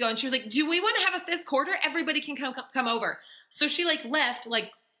couple weeks ago and she was like, do we want to have a 5th quarter? Everybody can come over. So she like left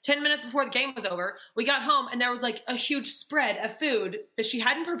like 10 minutes before the game was over. We got home and there was like a huge spread of food that she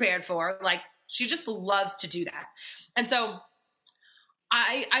hadn't prepared for. Like, she just loves to do that. And so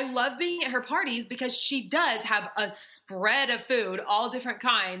I love being at her parties because she does have a spread of food, all different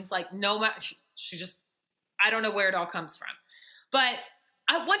kinds. Like, no matter, I don't know where it all comes from. But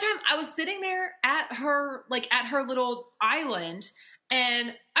one time I was sitting there at her little island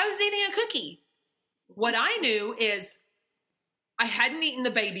and I was eating a cookie. What I knew is I hadn't eaten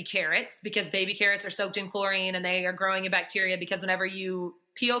the baby carrots because baby carrots are soaked in chlorine and they are growing a bacteria, because whenever you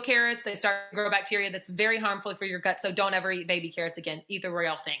peel carrots, they start to grow bacteria that's very harmful for your gut. So don't ever eat baby carrots again. Eat the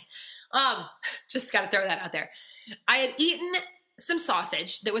royal thing. Just got to throw that out there. I had eaten some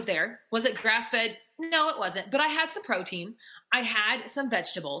sausage that was there. Was it grass-fed? No, it wasn't. But I had some protein. I had some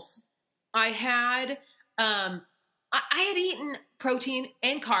vegetables. I had, I had eaten protein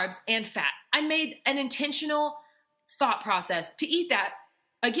and carbs and fat. I made an intentional thought process to eat that.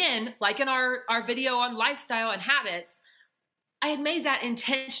 Again, like in our video on lifestyle and habits, I had made that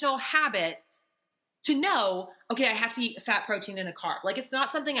intentional habit to know, okay, I have to eat fat, protein, and a carb. Like, it's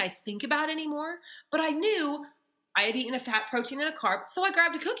not something I think about anymore, but I knew I had eaten a fat, protein, and a carb, so I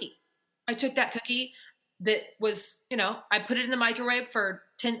grabbed a cookie. I took that cookie that was, I put it in the microwave for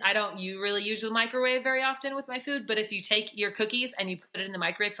 10, I don't you really use the microwave very often with my food, but if you take your cookies and you put it in the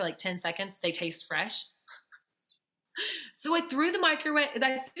microwave for like 10 seconds, they taste fresh. So I threw the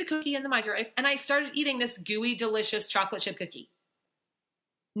cookie in the microwave, and I started eating this gooey, delicious chocolate chip cookie.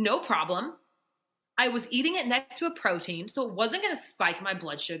 No problem. I was eating it next to a protein, so it wasn't going to spike my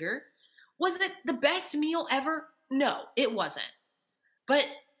blood sugar. Was it the best meal ever? No, it wasn't. But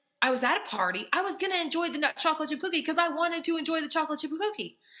I was at a party. I was going to enjoy the chocolate chip cookie because I wanted to enjoy the chocolate chip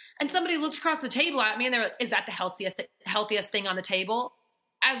cookie. And somebody looked across the table at me, and they were like, is that the healthiest thing on the table?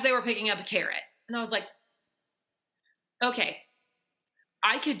 As they were picking up a carrot. And I was like, okay,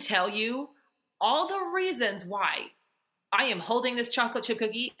 I could tell you all the reasons why I am holding this chocolate chip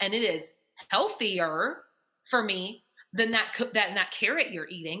cookie, and it is healthier for me than that carrot you're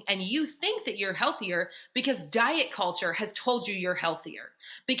eating. And you think that you're healthier because diet culture has told you you're healthier.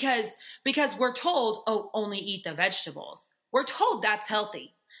 Because we're told, oh, only eat the vegetables. We're told that's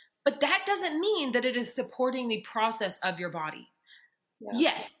healthy. But that doesn't mean that it is supporting the process of your body. Yeah.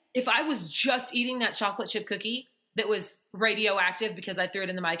 Yes, if I was just eating that chocolate chip cookie that was radioactive because I threw it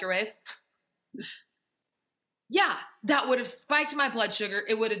in the microwave, yeah, that would have spiked my blood sugar.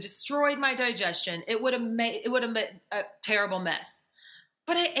 It would have destroyed my digestion. It would have made a terrible mess.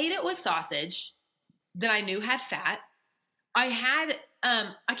 But I ate it with sausage that I knew had fat. I had,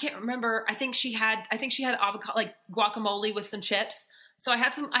 I can't remember. I think she had avocado, like guacamole with some chips. So I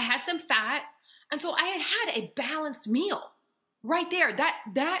had some fat. And so I had a balanced meal right there.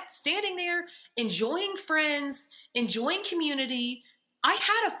 That standing there, enjoying friends, enjoying community. I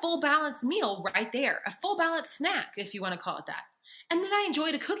had a full balanced meal right there, a full balanced snack, if you want to call it that. And then I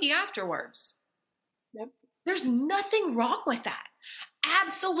enjoyed a cookie afterwards. Yep. There's nothing wrong with that.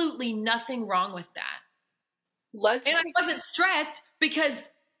 Absolutely nothing wrong with that. And I wasn't stressed because,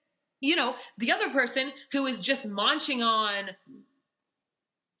 the other person who is just munching on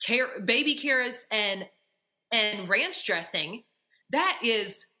baby carrots and ranch dressing, that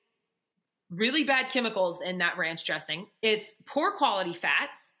is really bad chemicals in that ranch dressing. It's poor quality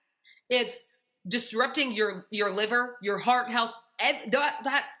fats. It's disrupting your liver, your heart health.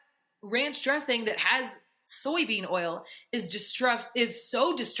 That ranch dressing that has soybean oil is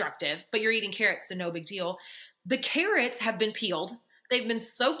so destructive, but you're eating carrots, so no big deal. The carrots have been peeled. They've been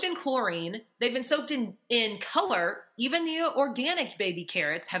soaked in chlorine. They've been soaked in color. Even the organic baby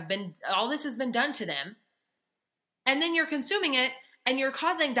carrots all this has been done to them. And then you're consuming it, and you're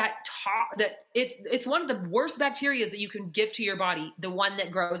causing that it's one of the worst bacteria that you can give to your body, the one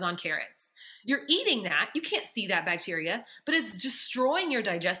that grows on carrots. You're eating that. You can't see that bacteria, but it's destroying your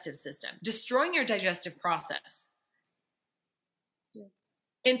digestive system, destroying your digestive process. Yeah.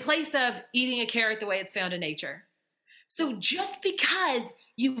 In place of eating a carrot the way it's found in nature. So just because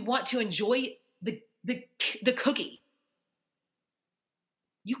you want to enjoy the cookie,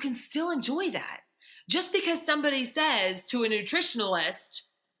 you can still enjoy that. Just because somebody says to a nutritionalist,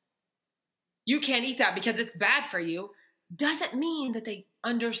 you can't eat that because it's bad for you, doesn't mean that they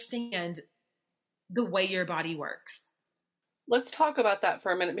understand the way your body works. Let's talk about that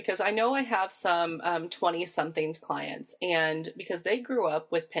for a minute, because I know I have some 20-somethings clients, and because they grew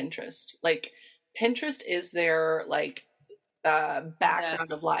up with Pinterest. Like, Pinterest is their,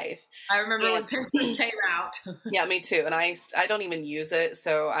 background of life. I remember when Pinterest came out. Yeah, me too. And I don't even use it,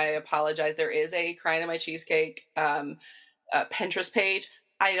 so I apologize. There is a Crying in My Cheesecake Pinterest page.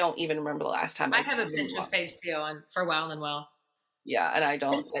 I don't even remember the last time I have a Pinterest page too for Well and Well. Yeah, and I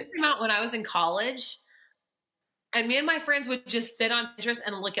don't. It came out when I was in college, and me and my friends would just sit on Pinterest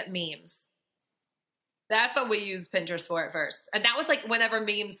and look at memes. That's what we used Pinterest for at first. And that was like whenever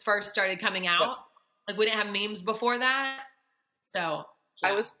memes first started coming out. Yep. Like, we didn't have memes before that. So yeah.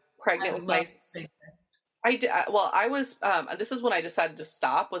 I was pregnant with my. I did. Well, I was. This is when I decided to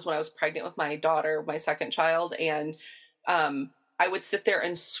stop. Was when I was pregnant with my daughter, my second child, and I would sit there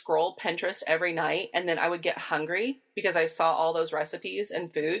and scroll Pinterest every night, and then I would get hungry because I saw all those recipes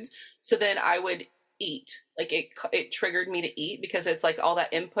and foods. So then I would eat. Like, it triggered me to eat because it's like all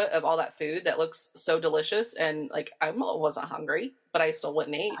that input of all that food that looks so delicious, and like I wasn't hungry, but I still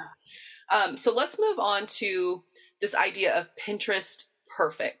wouldn't eat. So let's move on to this idea of Pinterest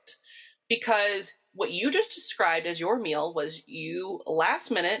perfect, because what you just described as your meal was you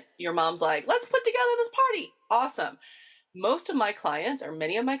last minute, your mom's like, let's put together this party. Awesome. Most of my clients, or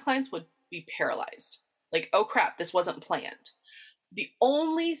many of my clients, would be paralyzed. Like, oh crap, this wasn't planned. The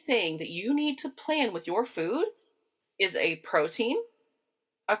only thing that you need to plan with your food is a protein,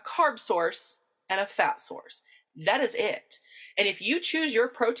 a carb source, and a fat source. That is it. And if you choose your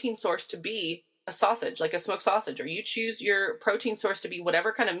protein source to be a sausage, like a smoked sausage, or you choose your protein source to be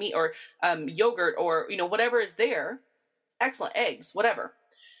whatever kind of meat or yogurt or, whatever is there, excellent, eggs, whatever.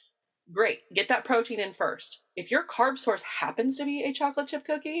 Great. Get that protein in first. If your carb source happens to be a chocolate chip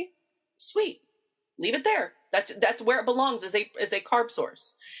cookie, sweet. Leave it there. That's where it belongs, as a carb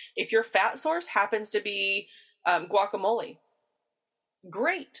source. If your fat source happens to be guacamole,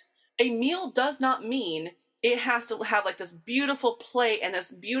 great. A meal does not mean it has to have like this beautiful plate and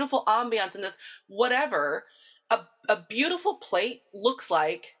this beautiful ambiance and this whatever. A beautiful plate looks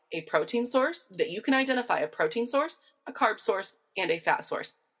like a protein source that you can identify: a protein source, a carb source, and a fat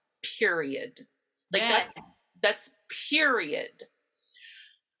source. Period. Like yes. That's period.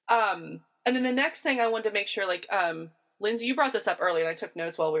 And then the next thing I wanted to make sure, like, Lindsay, you brought this up earlier, and I took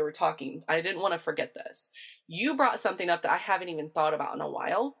notes while we were talking. I didn't want to forget this. You brought something up that I haven't even thought about in a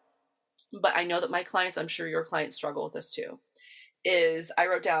while, but I know that my clients, I'm sure your clients struggle with this too, is I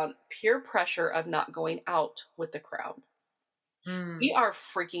wrote down peer pressure of not going out with the crowd. We are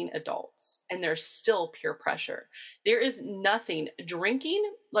freaking adults, and there's still peer pressure. There is nothing drinking.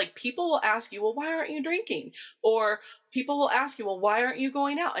 Like, people will ask you, well, why aren't you drinking? Or people will ask you, well, why aren't you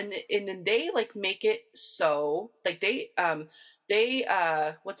going out? And then they like make it so like they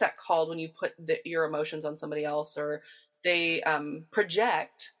what's that called when you put your emotions on somebody else, or they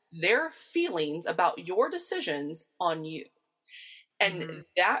project their feelings about your decisions on you. And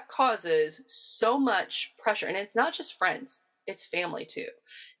that causes so much pressure. And it's not just friends. It's family too.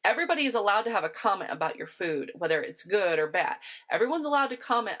 Everybody is allowed to have a comment about your food, whether it's good or bad. Everyone's allowed to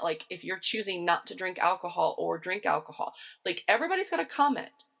comment, like if you're choosing not to drink alcohol or drink alcohol. Like, everybody's got a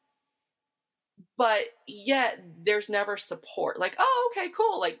comment. But yet there's never support. Like, oh, okay,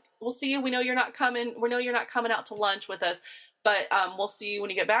 cool. Like, we'll see you. We know you're not coming. We know you're not coming out to lunch with us, but we'll see you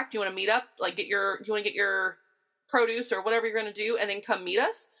when you get back. Do you want to meet up? Like, you want to get your produce or whatever you're going to do and then come meet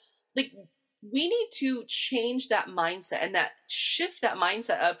us? Like, we need to change that mindset and shift that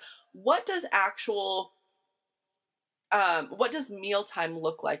mindset of what does mealtime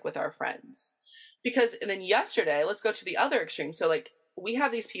look like with our friends? Because, and then yesterday, let's go to the other extreme. So like, we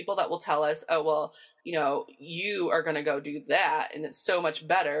have these people that will tell us, oh, well, you are going to go do that, and it's so much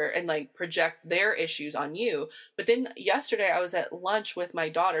better, and like project their issues on you. But then yesterday I was at lunch with my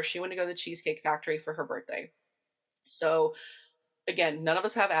daughter. She went to go to the Cheesecake Factory for her birthday. So again, none of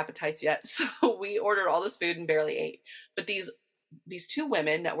us have appetites yet, so we ordered all this food and barely ate. But these two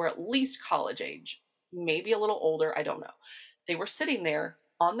women that were at least college age, maybe a little older, I don't know. They were sitting there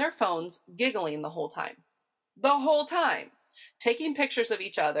on their phones, giggling the whole time, taking pictures of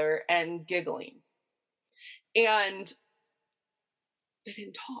each other and giggling. And they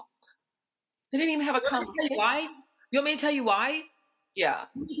didn't talk. They didn't even have a conversation. Why? You want me to tell you why? Yeah.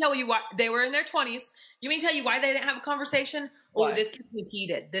 Let me tell you why. They were in their 20s. You mean to tell you why they didn't have a conversation? Why? Oh, this gets me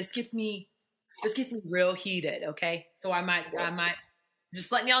heated. This gets me real heated. Okay, so I might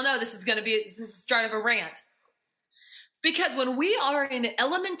just letting y'all know this is the start of a rant. Because when we are in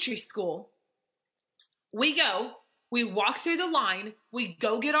elementary school, we walk through the line, we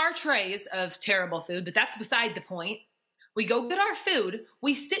go get our trays of terrible food, but that's beside the point. We go get our food,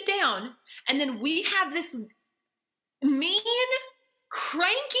 we sit down, and then we have this mean,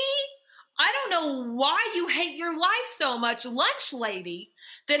 cranky, I don't know why you hate your life so much, lunch lady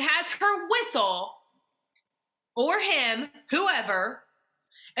that has her whistle, or him, whoever,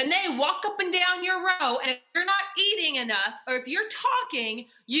 and they walk up and down your row, and if you're not eating enough, or if you're talking,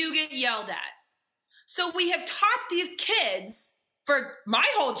 you get yelled at. So we have taught these kids, for my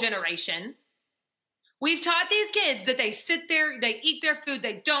whole generation, we've taught these kids that they sit there, they eat their food,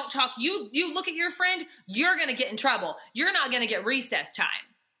 they don't talk. You look at your friend, you're going to get in trouble. You're not going to get recess time.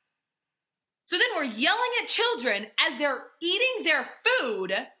 So then we're yelling at children as they're eating their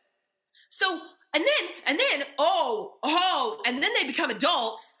food. So, and then, and then they become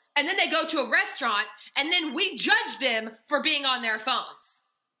adults, and then they go to a restaurant, and then we judge them for being on their phones.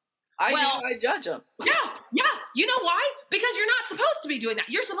 I judge them. Yeah. You know why? Because you're not supposed to be doing that.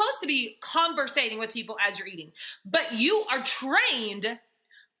 You're supposed to be conversating with people as you're eating. But you are trained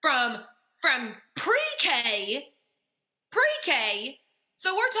from pre-K.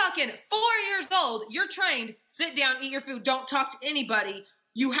 So we're talking 4 years old. You're trained, sit down, eat your food, don't talk to anybody.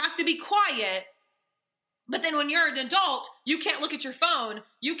 You have to be quiet. But then when you're an adult, you can't look at your phone.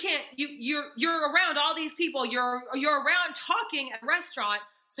 You can't, you're around all these people. You're around talking at a restaurant.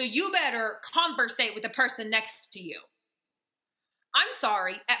 So you better conversate with the person next to you. I'm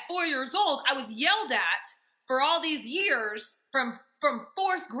sorry. At 4 years old, I was yelled at for all these years from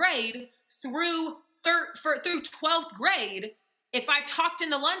fourth grade through 12th grade. If I talked in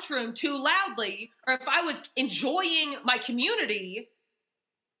the lunchroom too loudly, or if I was enjoying my community,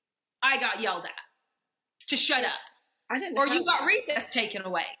 I got yelled at to shut up. I didn't. Or you got recess taken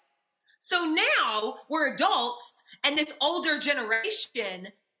away. So now we're adults, and this older generation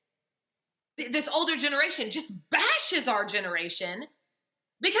just bashes our generation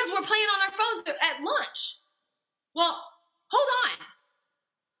because we're playing on our phones at lunch. Well, hold on.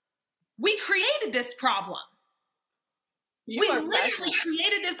 We created this problem. We literally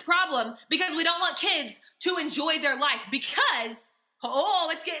created this problem because we don't want kids to enjoy their life because,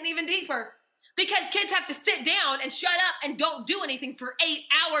 it's getting even deeper. Because kids have to sit down and shut up and don't do anything for 8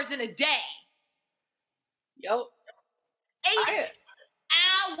 hours in a day. Yep. 8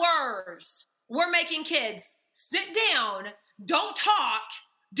 hours. We're making kids sit down, don't talk,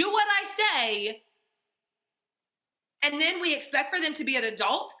 do what I say, and then we expect for them to be an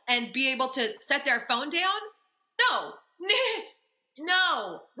adult and be able to set their phone down? No.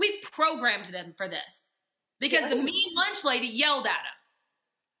 We programmed them for this because the mean lunch lady yelled at them.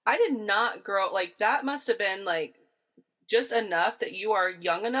 I did not grow like that. Must have been like just enough that you are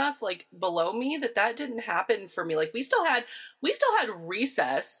young enough, like below me, that didn't happen for me. Like we still had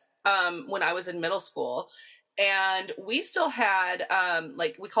recess when I was in middle school, and we still had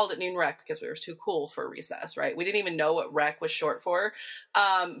like we called it noon rec because we were too cool for recess, right? We didn't even know what rec was short for,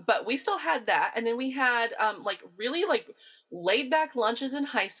 but we still had that. And then we had like really like laid back lunches in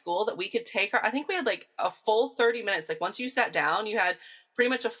high school that we could take I think we had like a full 30 minutes. Like once you sat down, you had pretty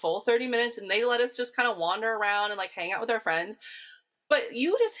much a full 30 minutes, and they let us just kind of wander around and like hang out with our friends. But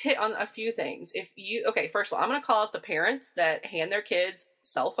you just hit on a few things. First of all, I'm going to call out the parents that hand their kids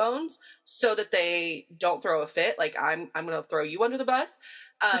cell phones so that they don't throw a fit. Like I'm going to throw you under the bus,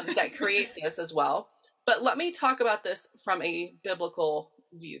 that create this as well. But let me talk about this from a biblical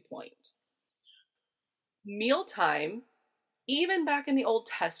viewpoint. Mealtime, even back in the Old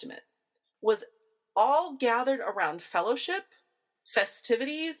Testament, was all gathered around fellowship,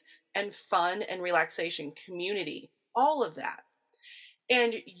 festivities, and fun and relaxation, community, all of that.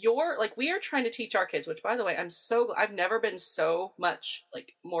 And we are trying to teach our kids, which by the way, I've never been so much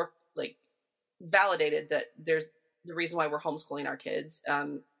like more like validated that there's the reason why we're homeschooling our kids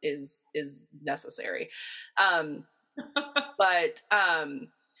is necessary. But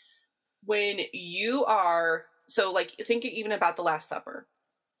when you are, so like thinking even about the Last Supper,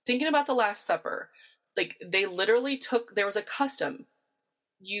 like they literally there was a custom.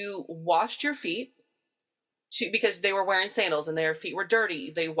 You washed your feet because they were wearing sandals and their feet were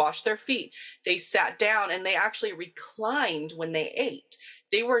dirty. They washed their feet. They sat down and they actually reclined when they ate.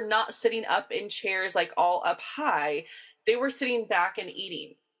 They were not sitting up in chairs like all up high. They were sitting back and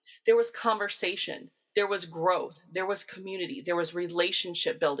eating. There was conversation. There was growth. There was community. There was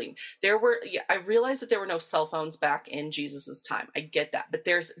relationship building. I realized that there were no cell phones back in Jesus's time. I get that, but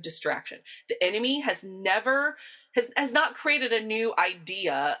there's distraction. The enemy has not created a new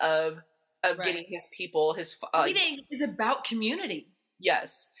idea of right. Getting his people, eating is about community.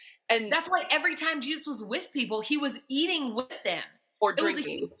 Yes. And that's why every time Jesus was with people, he was eating with them. Or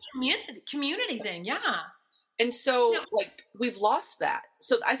drinking. It was a community thing. Yeah. And so like we've lost that.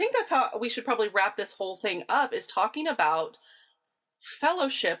 So I think that's how we should probably wrap this whole thing up, is talking about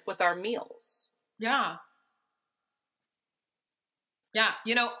fellowship with our meals. Yeah. Yeah.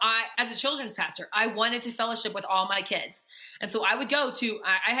 I, as a children's pastor, I wanted to fellowship with all my kids. And so I would go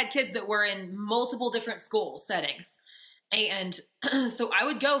I had kids that were in multiple different school settings. And so I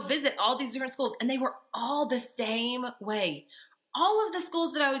would go visit all these different schools, and they were all the same way. All of the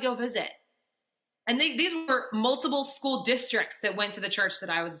schools that I would go visit. And these were multiple school districts that went to the church that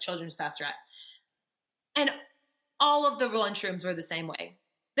I was a children's pastor at. And all of the lunchrooms were the same way.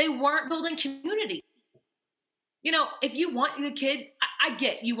 They weren't building community. If you want the kid, I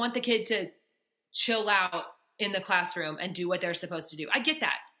get you want the kid to chill out in the classroom and do what they're supposed to do. I get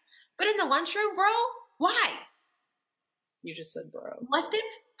that. But in the lunchroom, bro, why? You just said bro. Let them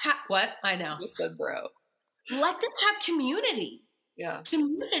what? I know. You said bro. Let them have community. Yeah.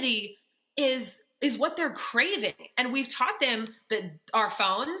 Community is what they're craving. And we've taught them that our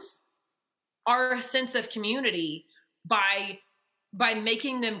phones are a sense of community by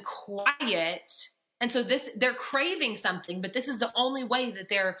making them quiet. And so they're craving something, but this is the only way that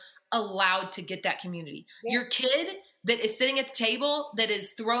they're allowed to get that community. Yeah. Your kid that is sitting at the table, that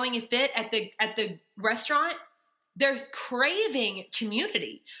is throwing a fit at the restaurant, they're craving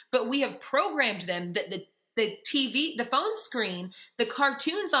community. But we have programmed them that the TV, the phone screen, the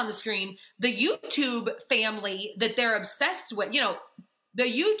cartoons on the screen, the YouTube family that they're obsessed with, the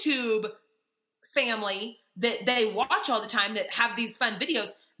YouTube family that they watch all the time that have these fun videos,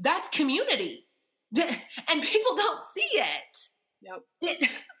 that's community. And people don't see it. Yep.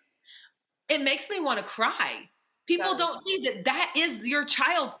 It makes me want to cry. People don't see that is your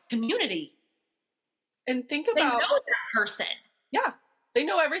child's community. And think they about... They know that person. Yeah. They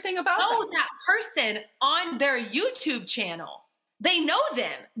know everything about them. That person on their YouTube channel. They know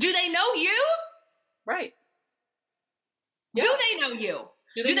them. Do they know you? Right. Yeah. Do they know you?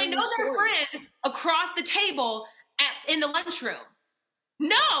 Do they know their friend across the table in the lunchroom?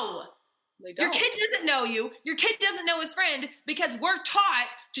 No. They don't. Your kid doesn't know you. Your kid doesn't know his friend because we're taught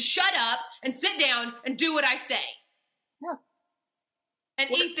to shut up and sit down and do what I say. Yeah.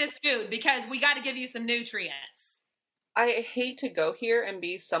 And eat this food because we got to give you some nutrients. I hate to go here and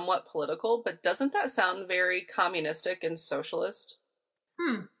be somewhat political, but doesn't that sound very communistic and socialist?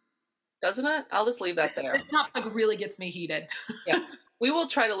 Doesn't it? I'll just leave that there. This topic really gets me heated. Yeah. We will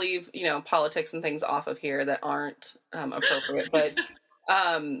try to leave, politics and things off of here that aren't appropriate, but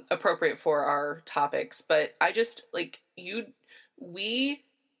appropriate for our topics. But I just we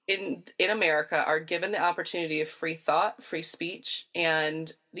in America are given the opportunity of free thought, free speech,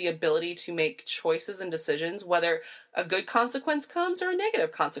 and the ability to make choices and decisions, whether a good consequence comes or a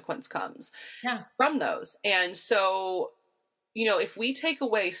negative consequence comes from those. And so, if we take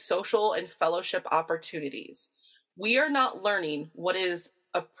away social and fellowship opportunities, we are not learning what is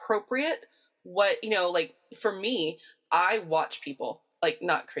appropriate. For me, I watch people,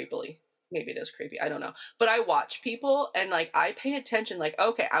 not creepily. Maybe it is creepy. I don't know. But I watch people and I pay attention,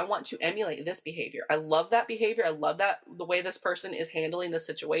 okay, I want to emulate this behavior. I love that behavior. I love that the way this person is handling the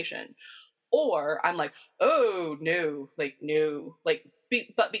situation. Or I'm oh no, no,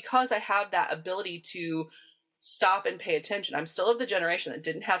 but because I have that ability to stop and pay attention. I'm still of the generation that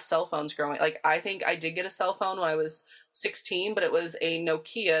didn't have cell phones growing. I think I did get a cell phone when I was 16, but it was a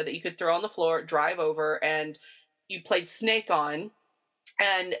Nokia that you could throw on the floor, drive over, and you played Snake on.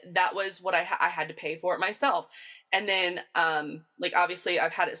 And that was what I had to pay for it myself. And then, obviously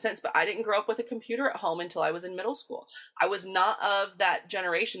I've had it since, but I didn't grow up with a computer at home until I was in middle school. I was not of that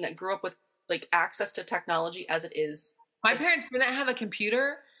generation that grew up with access to technology as it is. My parents didn't have a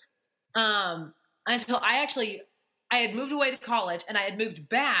computer until I had moved away to college and I had moved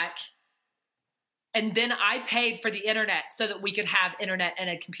back. And then I paid for the internet so that we could have internet and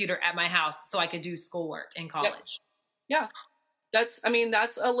a computer at my house so I could do schoolwork in college. Yep. Yeah. That's a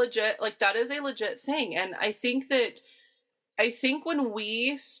legit, that is a legit thing. And I think when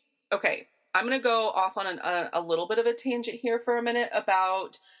I'm going to go off on a little bit of a tangent here for a minute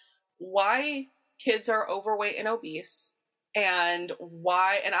about why kids are overweight and obese and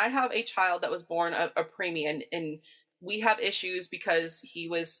I have a child that was born a preemie and we have issues because he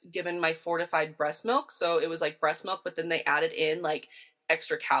was given my fortified breast milk. So it was breast milk, but then they added in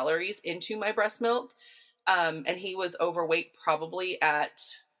extra calories into my breast milk. And he was overweight probably at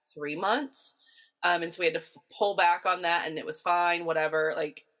 3 months. And so we had to pull back on that and it was fine, whatever,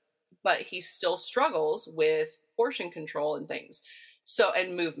 but he still struggles with portion control and things. So,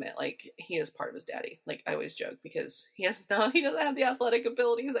 and movement, he is part of his daddy. I always joke because he doesn't have the athletic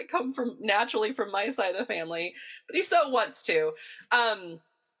abilities that come naturally from my side of the family, but he so wants to.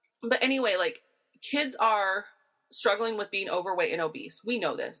 But anyway, kids are struggling with being overweight and obese. We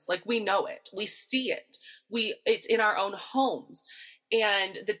know this. We know it. We see it. It's in our own homes.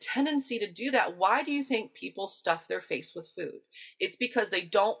 And the tendency to do that, why do you think people stuff their face with food? It's because they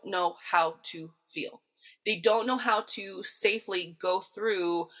don't know how to feel. They don't know how to safely go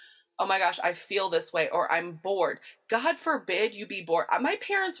through, oh my gosh, I feel this way, or I'm bored. God forbid you be bored. My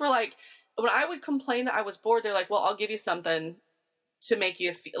parents were when I would complain that I was bored, they're well, I'll give you something to make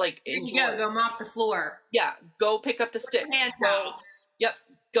you feel enjoy. Yeah, go mop the floor. Yeah, go pick up the stick.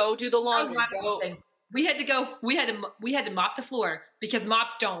 Go do the laundry. We had to mop the floor because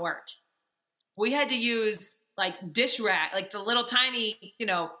mops don't work. We had to use dish rag, the little tiny,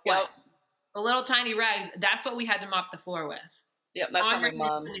 the little tiny rags. That's what we had to mop the floor with. Yeah, that's how my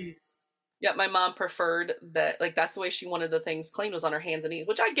mom. Yeah, my mom preferred that. That's the way she wanted the things clean, was on her hands and knees,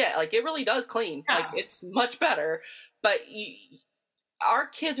 which I get. It really does clean. Yeah. It's much better. But our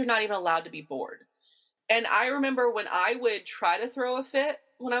kids are not even allowed to be bored. And I remember when I would try to throw a fit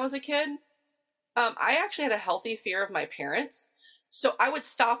when I was a kid, I actually had a healthy fear of my parents. So I would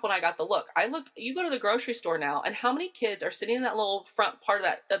stop when I got the look. You go to the grocery store now, and how many kids are sitting in that little front part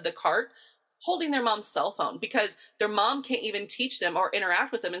of the cart holding their mom's cell phone because their mom can't even teach them or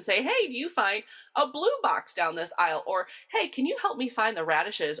interact with them and say, hey, do you find a blue box down this aisle? Or, hey, can you help me find the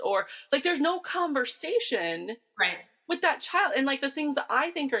radishes? Or like, there's no conversation Right. with that child. And like the things that I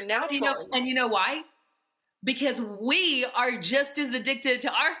think are natural. And you know why? Because we are just as addicted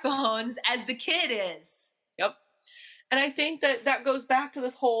to our phones as the kid is. Yep. And I think that that goes back to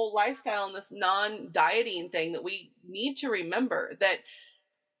this whole lifestyle and this non-dieting thing that we need to remember, that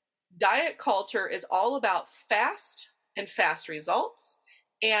diet culture is all about fast and fast results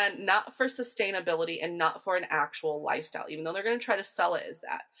and not for sustainability and not for an actual lifestyle, even though they're going to try to sell it as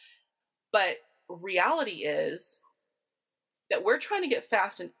that. But reality is that we're trying to get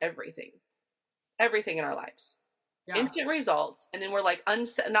fast in everything in our lives. Yeah. Instant results. And then we're like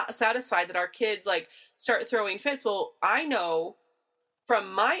not satisfied that our kids like start throwing fits. Well, I know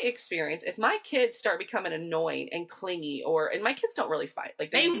from my experience, if my kids start becoming annoying and clingy, and my kids don't really fight,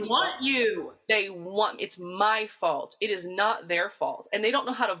 like they want you. It's my fault. It is not their fault. And they don't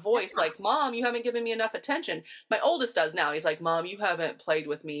know how to voice like, Mom, you haven't given me enough attention. My oldest does now. He's like, Mom, you haven't played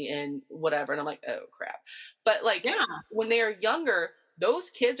with me in whatever. And I'm like, oh crap. But like when they are younger, those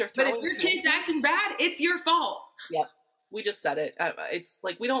kids are throwing. But if your kid's acting bad, it's your fault. Yep. We just said it. It's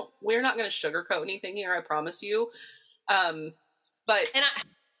like, we're not going to sugarcoat anything here. I promise you. But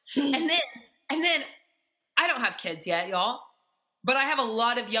and then I don't have kids yet, y'all, but I have a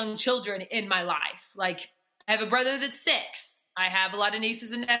lot of young children in my life. Like I have a brother that's 6. I have a lot of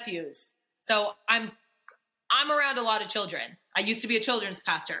nieces and nephews. So I'm around a lot of children. I used to be a children's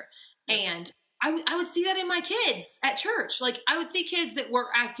pastor, and I would see that in my kids at church. Like I would see kids that were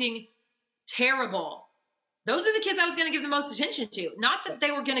acting terrible. Those are the kids I was going to give the most attention to. Not that they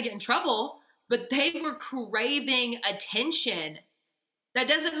were going to get in trouble, but they were craving attention. That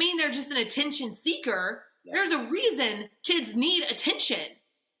doesn't mean they're just an attention seeker. Yep. There's a reason kids need attention.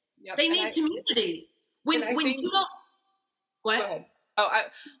 Yep. They need community. When you don't, what?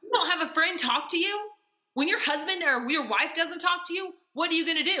 You don't have a friend talk to you. When your husband or your wife doesn't talk to you, what are you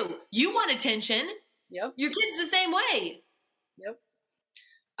going to do? You want attention. Yep. Your kid's the same way. Yep.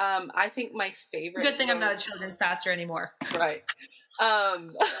 I think my favorite. Good thing I'm not a children's pastor anymore. Right.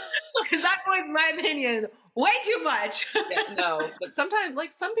 Because that was my opinion way too much. No, but sometimes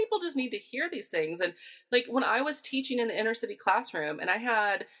like some people just need to hear these things. And like when I was teaching in the inner city classroom and I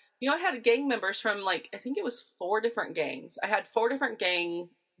had gang members from like, I think it was 4 different gangs. I had 4 different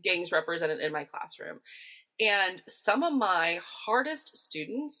gangs represented in my classroom. And some of my hardest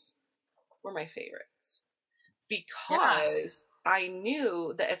students were my favorites because I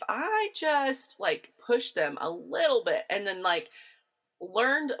knew that if I just like pushed them a little bit and then like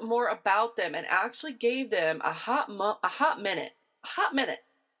learned more about them and actually gave them a hot minute,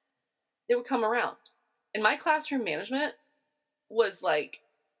 they would come around. And my classroom management was like,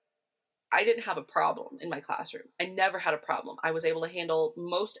 I didn't have a problem in my classroom. I never had a problem. I was able to handle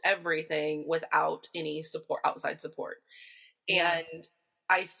most everything without any support, outside support. Yeah. And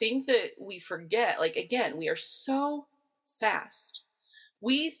I think that we forget, like, again, we are so fast.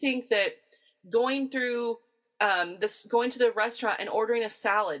 We think that going to the restaurant and ordering a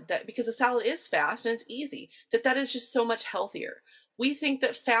salad, that because a salad is fast and it's easy, that is just so much healthier. We think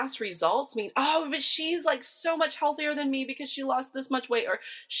that fast results mean, oh, but she's like so much healthier than me because she lost this much weight, or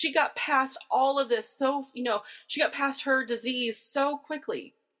she got past all of this. So, she got past her disease so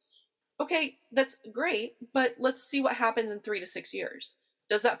quickly. Okay, that's great. But let's see what happens in 3 to 6 years.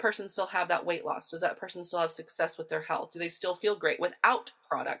 Does that person still have that weight loss? Does that person still have success with their health? Do they still feel great without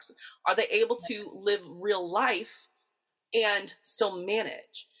products? Are they able to live real life and still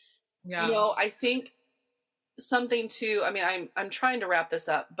manage? Yeah. I think something too, I'm trying to wrap this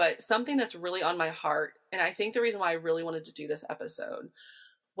up, but something that's really on my heart, and I think the reason why I really wanted to do this episode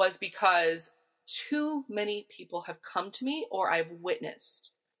was because too many people have come to me, or I've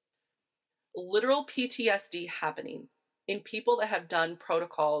witnessed literal PTSD happening in people that have done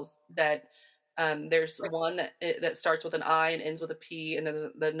protocols that there's one that starts with an I and ends with a P, and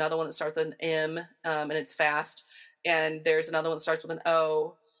then another one that starts with an M and it's fast, and there's another one that starts with an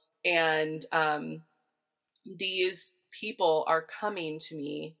O, and these people are coming to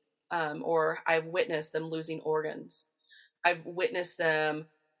me, or I've witnessed them losing organs. I've witnessed them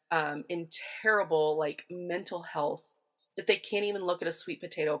in terrible like mental health, that they can't even look at a sweet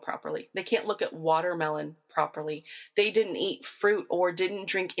potato properly. They can't look at watermelon properly. They didn't eat fruit or didn't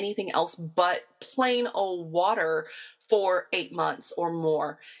drink anything else but plain old water for 8 months or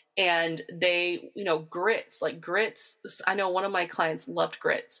more. And they, grits. I know one of my clients loved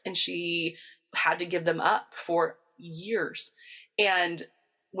grits, and she had to give them up for years. And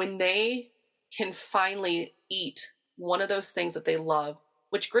when they can finally eat one of those things that they love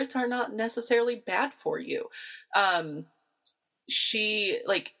which grits are not necessarily bad for you. She,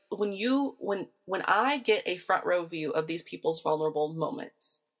 like, when I get a front row view of these people's vulnerable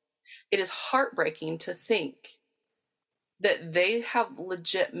moments, it is heartbreaking to think that they have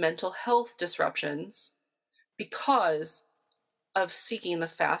legit mental health disruptions because of seeking the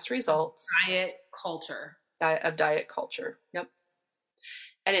fast results. Diet culture. Diet culture. Yep.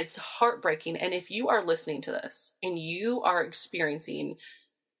 And it's heartbreaking. And if you are listening to this and you are experiencing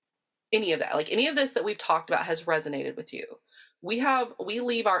any of that, like any of this that we've talked about has resonated with you, we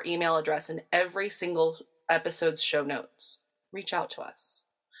leave our email address in every single episode's show notes. Reach out to us.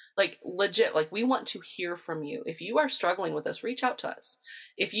 Like, legit, like, we want to hear from you. If you are struggling with this, reach out to us.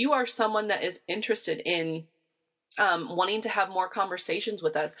 If you are someone that is interested in wanting to have more conversations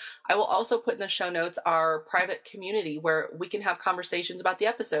with us, I will also put in the show notes our private community where we can have conversations about the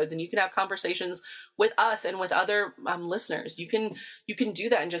episodes, and you can have conversations with us and with other listeners. You can do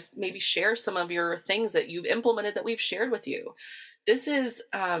that and just maybe share some of your things that you've implemented that we've shared with you. This is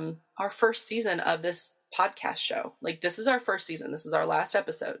our first season of this podcast show. Like, this is our first season. This is our last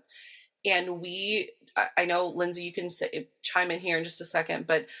episode. And I know, Lindsay, you can chime in here in just a second,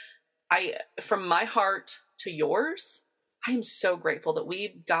 but from my heart to yours, I am so grateful that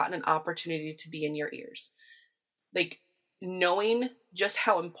we've gotten an opportunity to be in your ears. Like, knowing just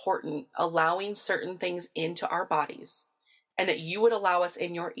how important allowing certain things into our bodies, and that you would allow us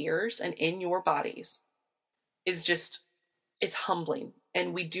in your ears and in your bodies, is just, it's humbling.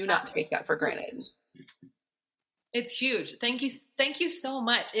 And we do not take that for granted. It's huge. Thank you so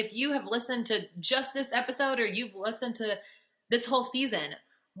much. If you have listened to just this episode, or you've listened to this whole season,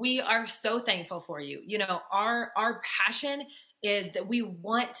 we are so thankful for you. You know, our passion is that we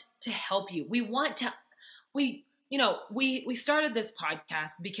want to help you. We started this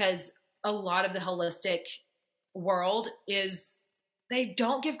podcast because a lot of the holistic world they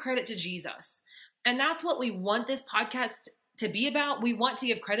don't give credit to Jesus. And that's what we want this podcast to be about. We want to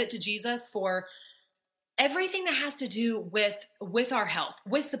give credit to Jesus for everything that has to do with our health,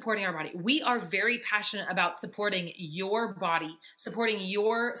 with supporting our body. We are very passionate about supporting your body, supporting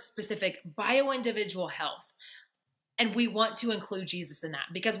your specific bio-individual health. And we want to include Jesus in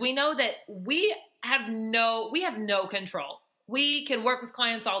that, because we know that we have no control. We can work with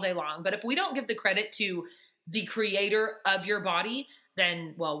clients all day long, but if we don't give the credit to the creator of your body,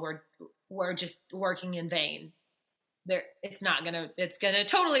 then, well, we're just working in vain. It's gonna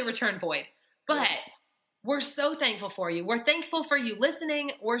totally return void. But we're so thankful for you. We're thankful for you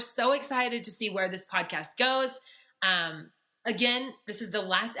listening. We're so excited to see where this podcast goes. Again, this is the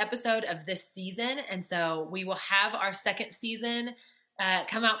last episode of this season, and so we will have our second season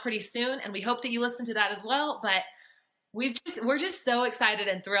come out pretty soon, and we hope that you listen to that as well. But we're just so excited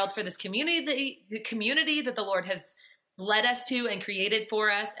and thrilled for this community, the community that the Lord has led us to and created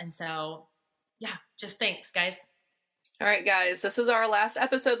for us. And so, yeah, just thanks, guys. All right, guys, this is our last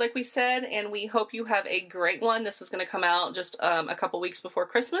episode, like we said, and we hope you have a great one. This is going to come out just a couple weeks before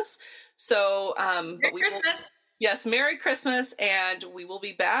Christmas. So, Merry Christmas. Yes, Merry Christmas, and we will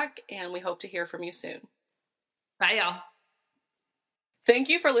be back, and we hope to hear from you soon. Bye, y'all. Thank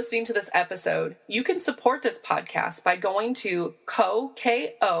you for listening to this episode. You can support this podcast by going to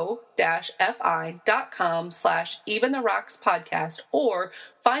ko-fi.com/eventherocks or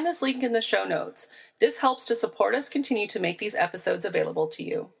find this link in the show notes. This helps to support us continue to make these episodes available to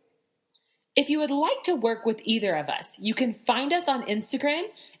you. If you would like to work with either of us, you can find us on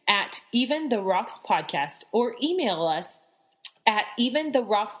Instagram at Even the Rocks Podcast, or email us at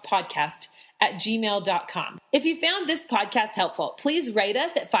eventherockspodcast@gmail.com. If you found this podcast helpful, please rate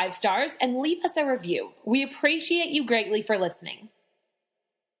us at 5 stars and leave us a review. We appreciate you greatly for listening.